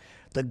called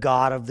the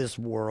God of this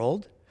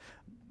world,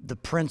 the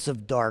Prince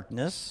of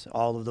Darkness,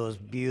 all of those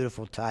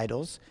beautiful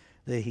titles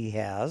that he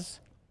has.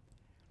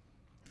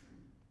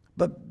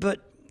 But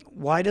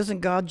why doesn't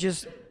God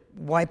just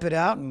wipe it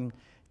out and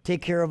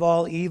take care of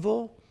all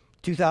evil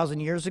 2,000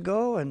 years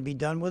ago and be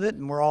done with it,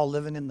 and we're all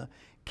living in the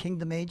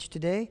kingdom age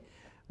today?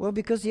 Well,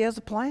 because he has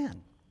a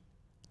plan.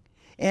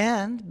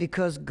 And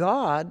because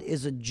God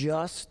is a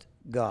just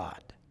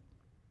God.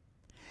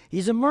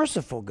 He's a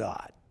merciful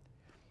God.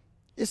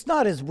 It's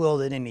not his will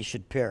that any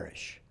should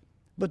perish,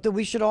 but that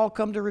we should all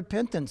come to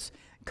repentance,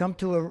 come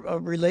to a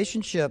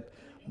relationship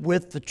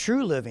with the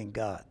true living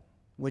God,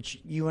 which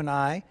you and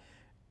I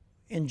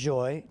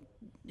enjoy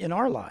in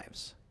our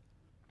lives.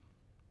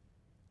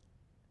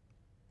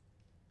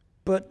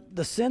 But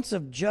the sense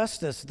of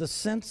justice, the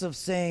sense of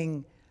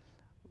saying,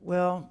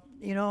 well,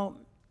 you know,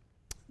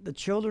 the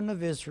children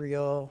of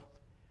Israel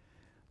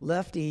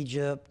left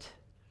Egypt.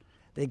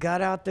 They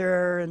got out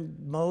there, and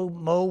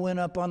Mo went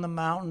up on the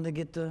mountain to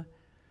get the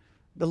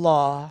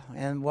law.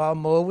 And while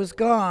Mo was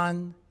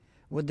gone,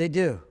 what'd they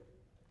do?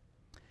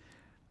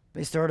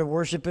 They started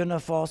worshiping a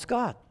false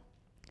god.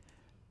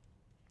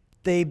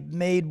 They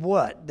made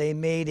what? They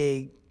made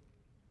a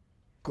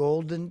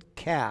golden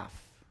cow,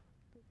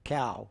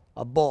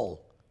 a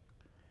bull,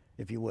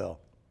 if you will.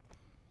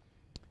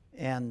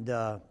 And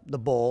the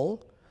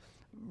bull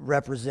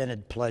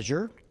represented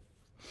pleasure.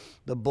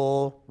 The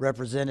bull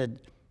represented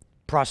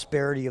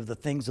prosperity of the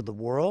things of the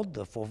world,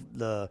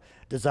 the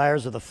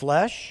desires of the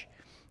flesh.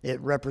 It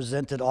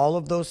represented all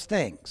of those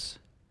things.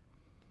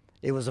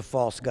 It was a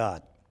false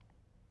god.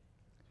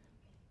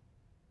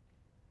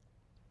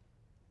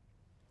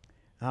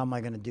 How am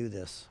I going to do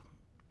this?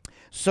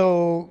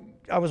 So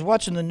I was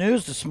watching the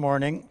news this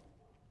morning,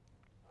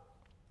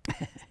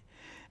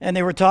 and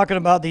they were talking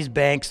about these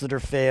banks that are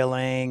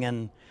failing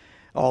and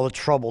all the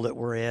trouble that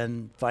we're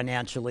in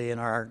financially in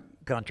our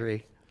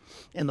country,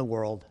 in the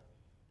world.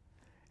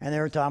 And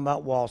they were talking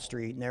about Wall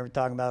Street, and they were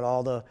talking about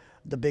all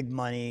the big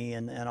money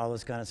and all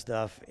this kind of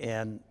stuff.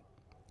 And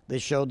they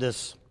showed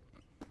this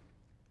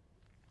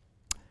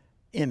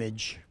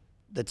image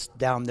that's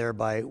down there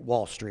by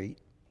Wall Street.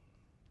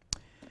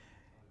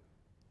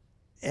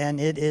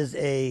 And it is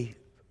a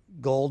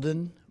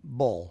golden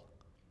bull.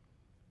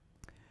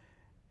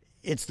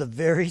 It's the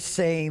very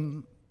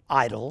same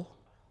idol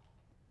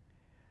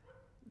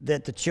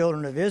that the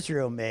children of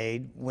Israel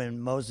made when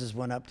Moses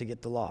went up to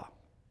get the law.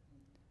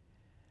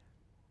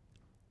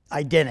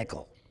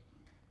 Identical.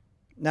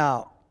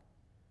 Now,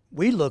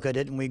 we look at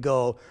it and we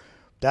go,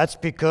 that's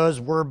because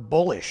we're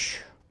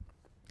bullish.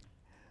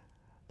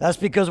 That's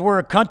because we're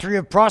a country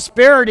of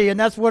prosperity, and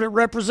that's what it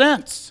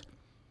represents.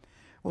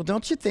 Well,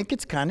 don't you think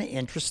it's kind of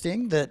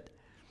interesting that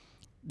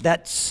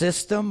that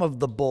system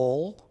of the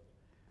bull,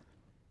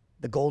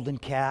 the golden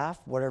calf,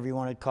 whatever you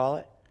want to call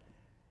it,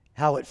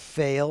 how it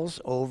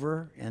fails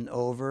over and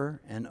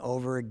over and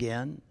over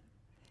again,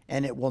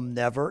 and it will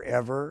never,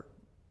 ever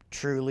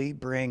truly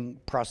bring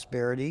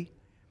prosperity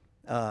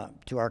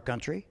to our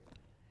country?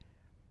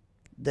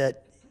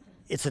 That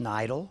it's an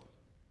idol,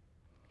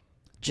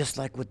 just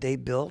like what they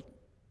built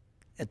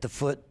at the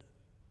foot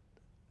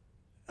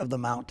of the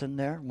mountain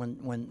there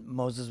when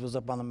Moses was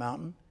up on the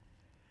mountain.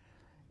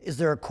 Is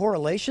there a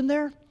correlation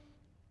there?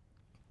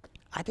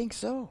 I think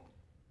so.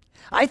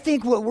 I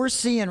think what we're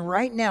seeing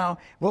right now,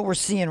 what we're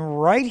seeing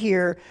right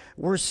here,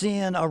 we're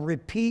seeing a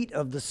repeat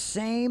of the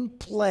same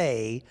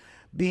play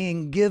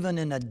being given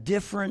in a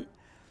different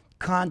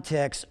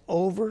context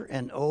over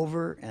and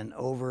over and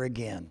over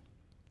again.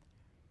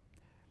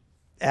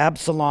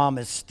 Absalom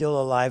is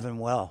still alive and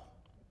well.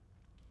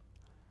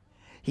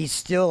 He's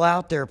still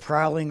out there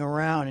prowling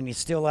around, and he's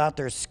still out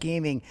there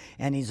scheming,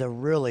 and he's a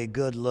really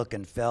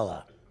good-looking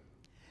fella.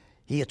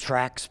 He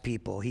attracts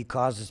people. He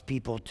causes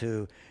people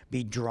to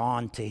be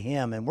drawn to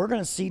him. And we're going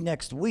to see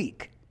next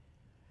week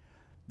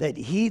that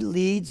he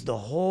leads the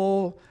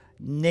whole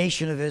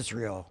nation of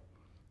Israel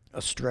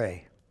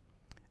astray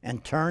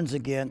and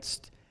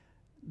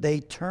they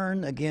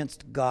turn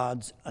against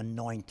God's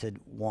anointed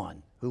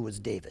one, who was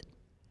David.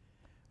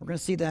 We're going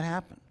to see that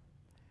happen.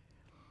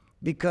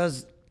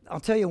 Because I'll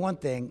tell you one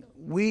thing,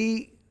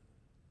 we'll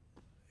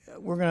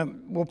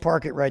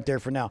park it right there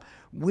for now.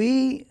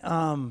 We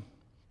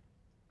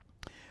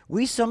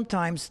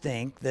sometimes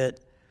think that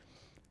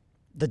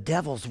the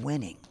devil's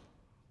winning.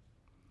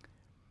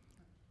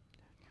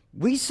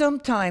 We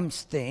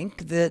sometimes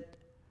think that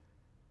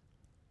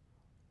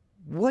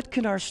what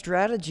can our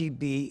strategy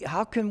be?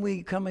 How can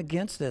we come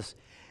against this?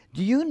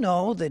 Do you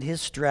know that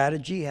his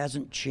strategy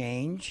hasn't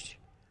changed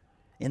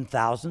in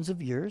thousands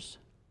of years?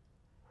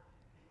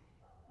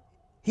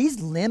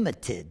 He's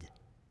limited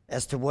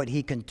as to what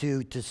he can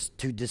do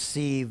to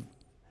deceive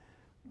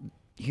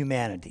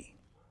humanity.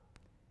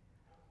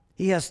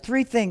 He has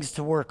three things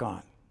to work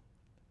on,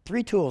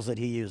 three tools that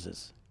he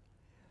uses.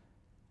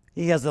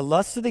 He has the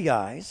lust of the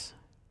eyes,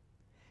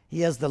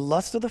 he has the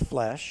lust of the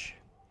flesh,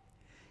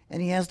 and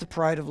he has the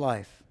pride of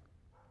life.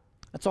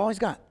 That's all he's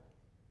got.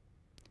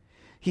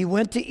 He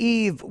went to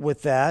Eve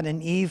with that,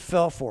 and Eve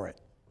fell for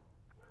it.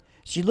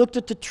 She looked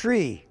at the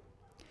tree,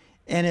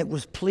 and it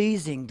was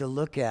pleasing to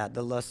look at,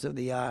 the lust of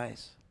the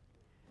eyes.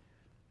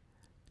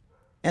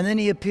 And then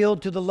he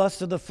appealed to the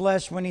lust of the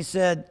flesh when he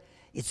said,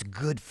 it's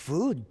good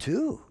food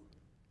too.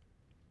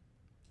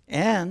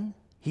 And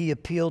he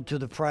appealed to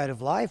the pride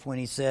of life when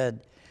he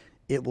said,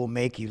 it will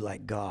make you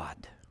like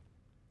God,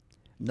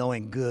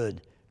 knowing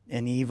good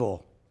and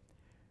evil.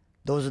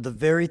 Those are the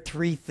very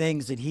three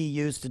things that he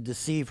used to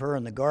deceive her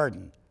in the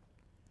garden.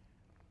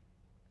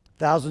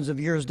 Thousands of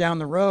years down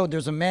the road,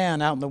 there's a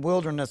man out in the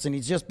wilderness, and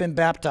he's just been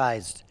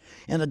baptized.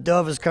 And a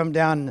dove has come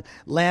down and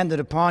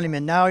landed upon him,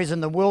 and now he's in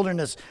the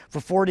wilderness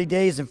for 40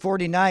 days and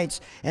 40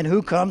 nights. And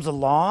who comes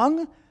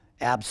along?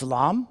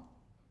 Absalom,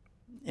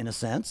 in a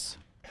sense.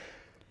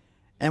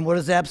 And what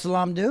does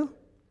Absalom do?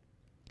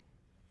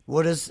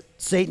 What does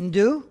Satan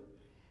do?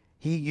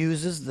 He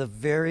uses the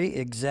very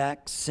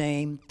exact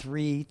same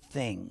three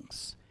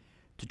things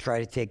to try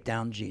to take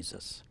down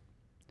Jesus.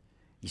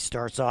 He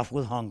starts off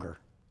with hunger,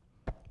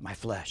 my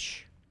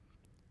flesh,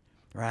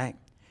 right?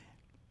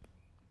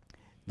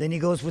 Then he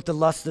goes with the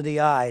lust of the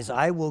eyes.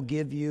 I will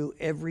give you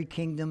every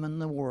kingdom in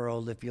the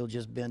world if you'll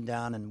just bend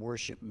down and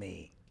worship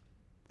me.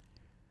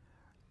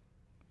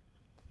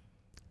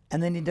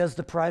 And then he does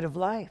the pride of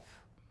life.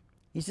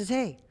 He says,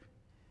 hey,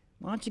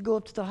 why don't you go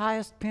up to the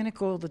highest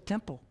pinnacle of the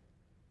temple,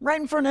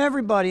 right in front of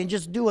everybody, and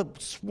just do a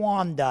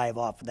swan dive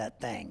off of that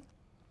thing.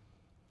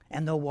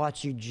 And they'll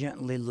watch you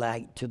gently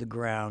light to the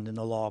ground, and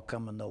they'll all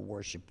come and they'll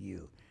worship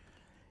you.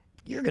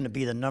 You're going to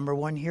be the number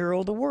one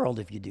hero of the world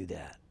if you do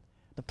that.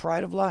 The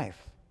pride of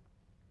life.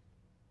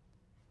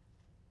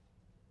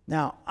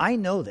 Now, I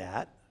know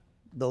that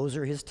those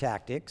are his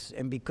tactics,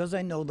 and because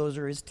I know those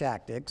are his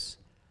tactics,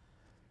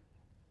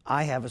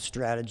 I have a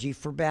strategy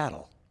for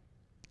battle.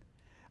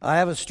 I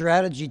have a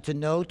strategy to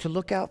know to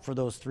look out for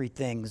those three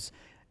things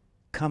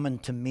coming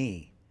to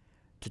me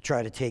to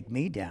try to take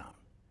me down.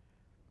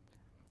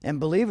 And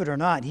believe it or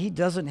not, he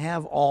doesn't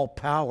have all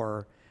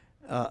power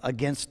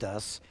against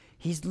us.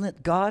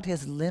 God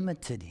has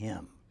limited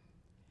him.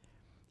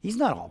 He's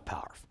not all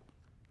powerful.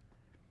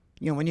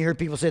 You know, when you hear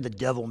people say the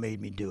devil made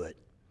me do it,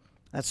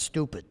 that's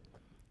stupid.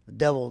 The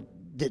devil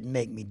didn't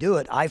make me do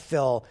it. I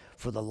fell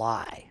for the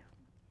lie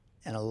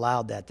and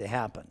allowed that to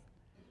happen.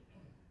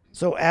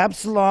 So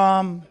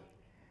Absalom,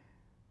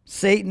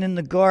 Satan in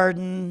the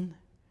garden,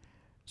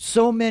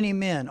 so many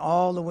men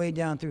all the way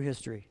down through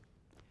history.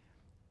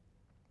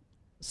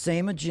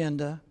 Same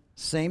agenda,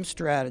 same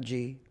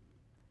strategy,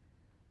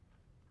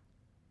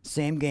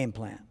 same game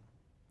plan.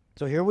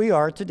 So here we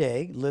are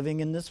today,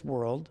 living in this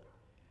world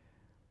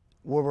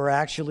where we're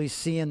actually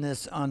seeing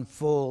this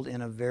unfold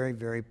in a very,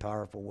 very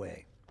powerful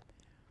way.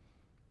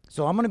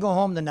 So I'm going to go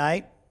home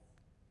tonight,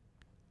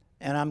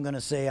 and I'm going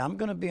to say, I'm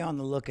going to be on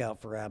the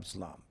lookout for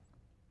Absalom.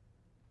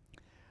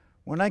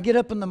 When I get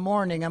up in the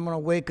morning, I'm going to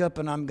wake up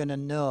and I'm going to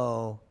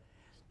know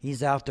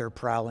he's out there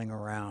prowling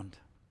around.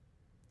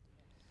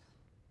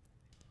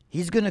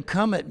 He's going to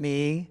come at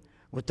me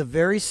with the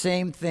very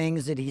same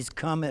things that he's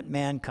come at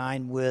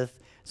mankind with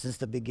since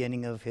the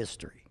beginning of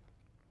history.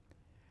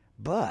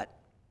 But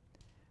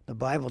the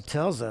Bible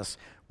tells us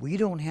we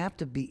don't have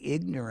to be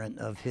ignorant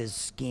of his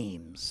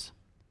schemes.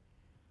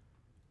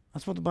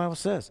 That's what the Bible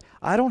says.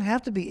 I don't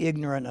have to be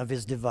ignorant of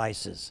his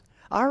devices.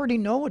 I already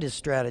know what his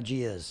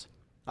strategy is.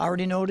 I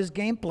already know what his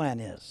game plan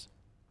is,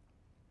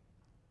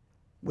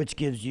 which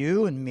gives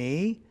you and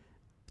me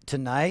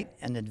tonight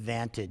an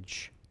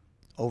advantage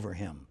over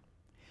him.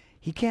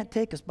 He can't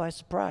take us by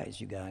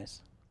surprise, you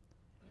guys.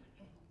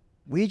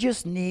 We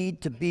just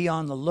need to be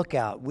on the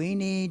lookout. We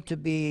need to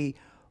be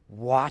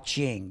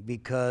watching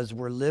because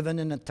we're living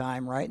in a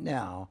time right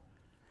now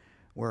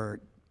where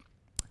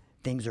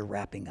things are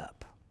wrapping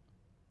up.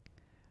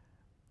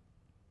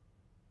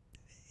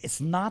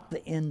 It's not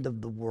the end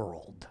of the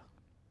world.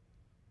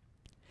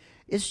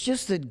 It's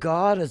just that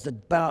God is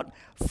about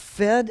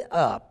fed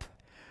up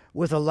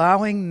with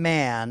allowing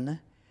man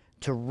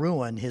to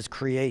ruin his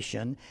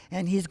creation,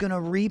 and he's going to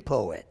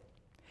repo it.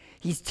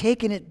 He's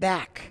taking it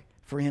back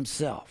for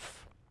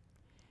himself.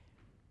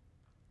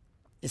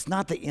 It's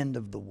not the end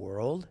of the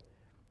world.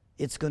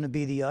 It's going to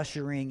be the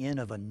ushering in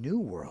of a new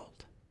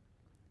world,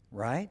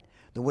 right?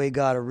 The way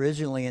God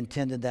originally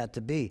intended that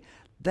to be.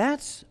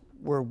 That's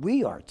where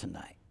we are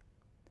tonight.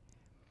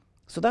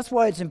 So that's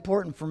why it's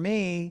important for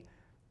me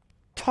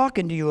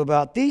talking to you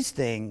about these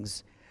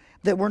things,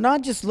 that we're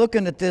not just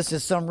looking at this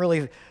as some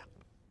really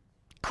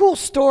cool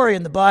story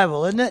in the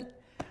Bible, isn't it?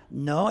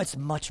 No, it's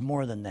much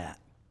more than that.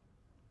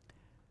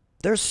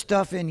 There's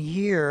stuff in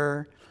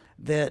here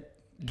that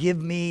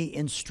give me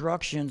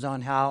instructions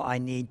on how I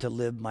need to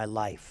live my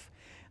life.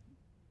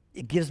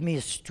 It gives me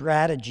a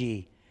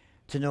strategy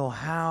to know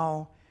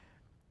how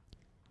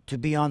to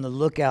be on the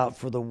lookout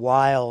for the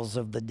wiles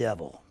of the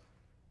devil.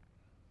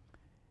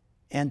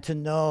 And to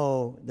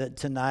know that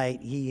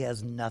tonight he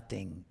has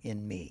nothing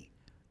in me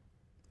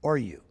or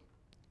you.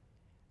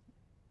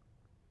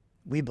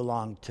 We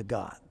belong to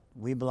God.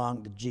 We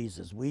belong to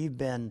Jesus. We've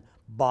been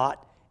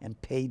bought and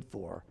paid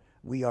for.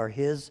 We are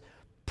his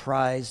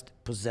prized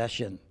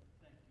possession.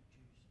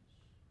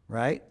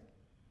 Right?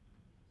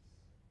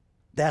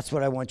 That's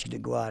what I want you to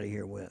go out of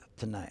here with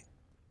tonight.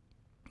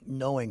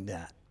 Knowing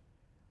that.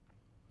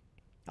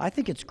 I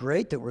think it's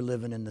great that we're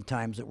living in the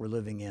times that we're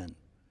living in.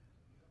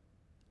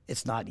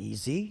 It's not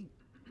easy.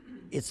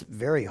 It's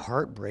very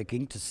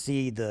heartbreaking to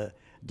see the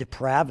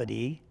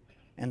depravity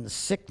and the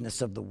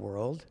sickness of the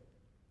world.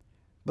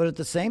 But at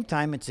the same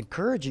time, it's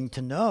encouraging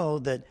to know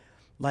that,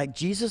 like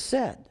Jesus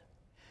said,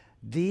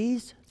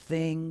 these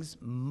things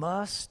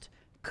must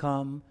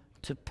come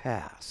to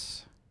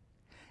pass.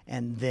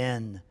 And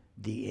then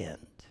the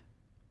end.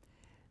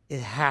 It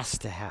has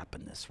to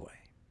happen this way.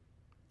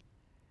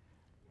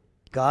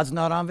 God's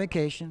not on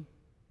vacation.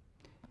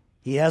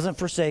 He hasn't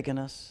forsaken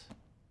us.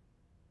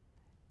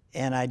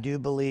 And I do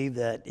believe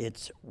that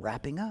it's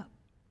wrapping up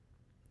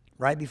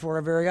right before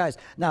our very eyes.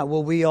 Now,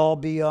 will we all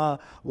be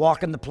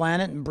walking the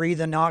planet and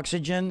breathing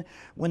oxygen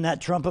when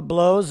that trumpet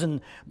blows and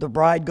the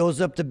bride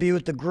goes up to be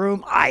with the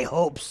groom? I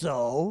hope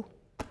so.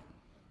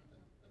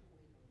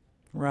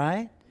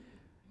 Right?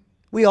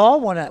 We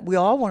all want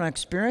to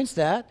experience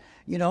that.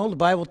 You know, the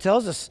Bible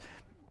tells us,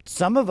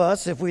 some of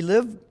us, if we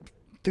live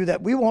through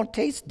that, we won't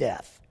taste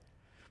death.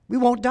 We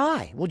won't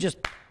die. We'll just,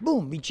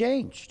 boom, be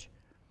changed.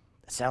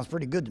 That sounds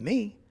pretty good to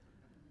me.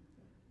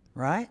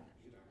 Right?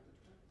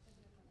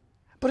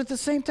 But at the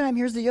same time,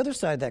 here's the other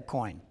side of that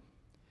coin.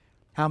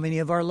 How many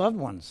of our loved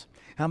ones,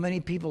 how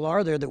many people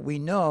are there that we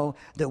know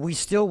that we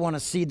still want to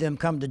see them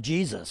come to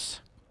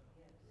Jesus?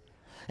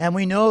 And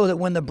we know that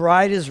when the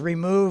bride is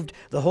removed,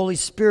 the Holy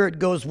Spirit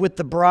goes with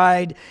the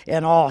bride,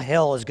 and all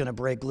hell is going to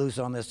break loose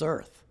on this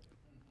earth.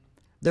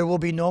 There will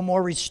be no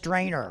more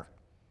restrainer.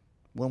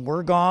 When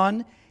we're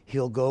gone,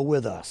 he'll go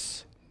with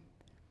us.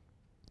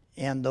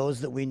 And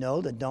those that we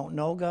know that don't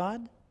know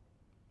God,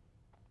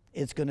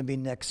 it's going to be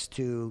next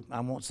to, I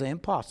won't say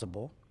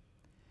impossible,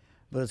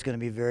 but it's going to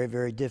be very,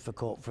 very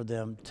difficult for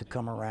them to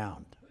come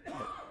around.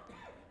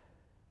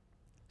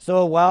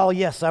 So while,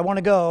 yes, I want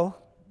to go,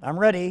 I'm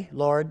ready,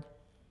 Lord,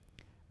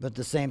 but at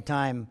the same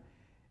time,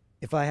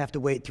 if I have to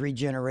wait 3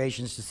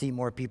 generations to see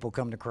more people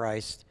come to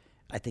Christ,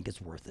 I think it's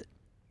worth it,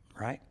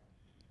 right?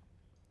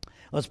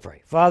 Let's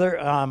pray.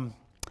 Father,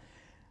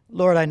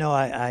 Lord, I know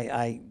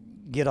I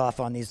get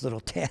off on these little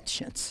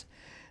tangents,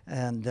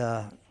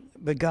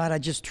 but God, I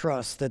just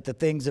trust that the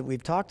things that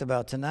we've talked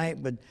about tonight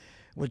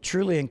would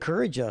truly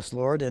encourage us,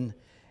 Lord, and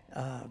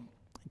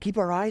keep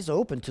our eyes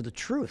open to the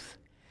truth.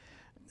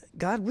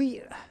 God,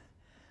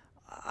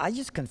 I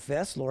just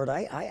confess, Lord,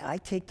 I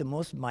take the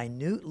most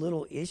minute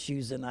little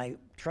issues and I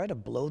try to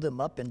blow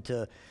them up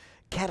into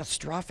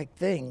catastrophic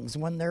things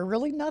when they're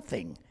really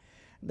nothing.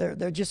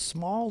 They're just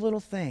small little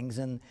things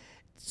and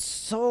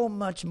so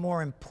much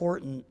more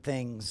important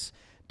things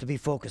to be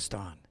focused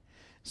on.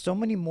 So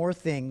many more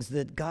things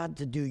that God,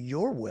 to do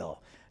your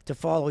will, to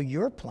follow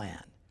your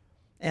plan.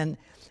 And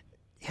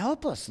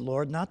help us,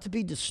 Lord, not to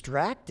be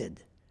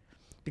distracted,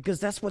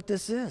 because that's what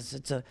this is.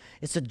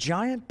 It's a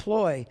giant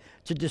ploy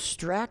to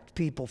distract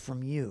people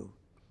from you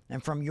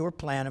and from your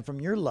plan and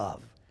from your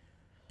love.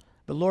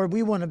 But Lord,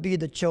 we want to be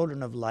the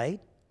children of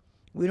light.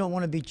 We don't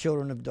want to be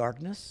children of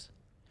darkness.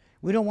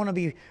 We don't want to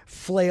be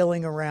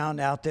flailing around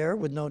out there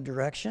with no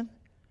direction.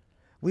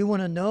 We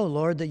want to know,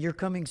 Lord, that you're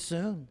coming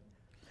soon.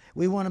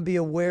 We want to be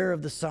aware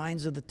of the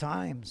signs of the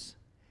times.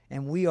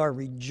 And we are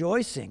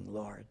rejoicing,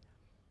 Lord,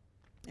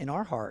 in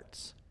our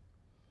hearts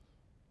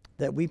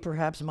that we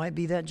perhaps might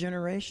be that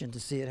generation to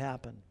see it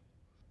happen.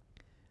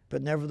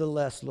 But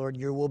nevertheless, Lord,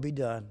 your will be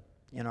done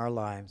in our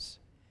lives.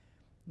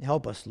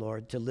 Help us,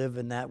 Lord, to live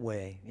in that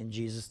way. In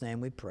Jesus' name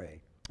we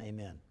pray.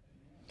 Amen.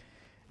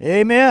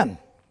 Amen.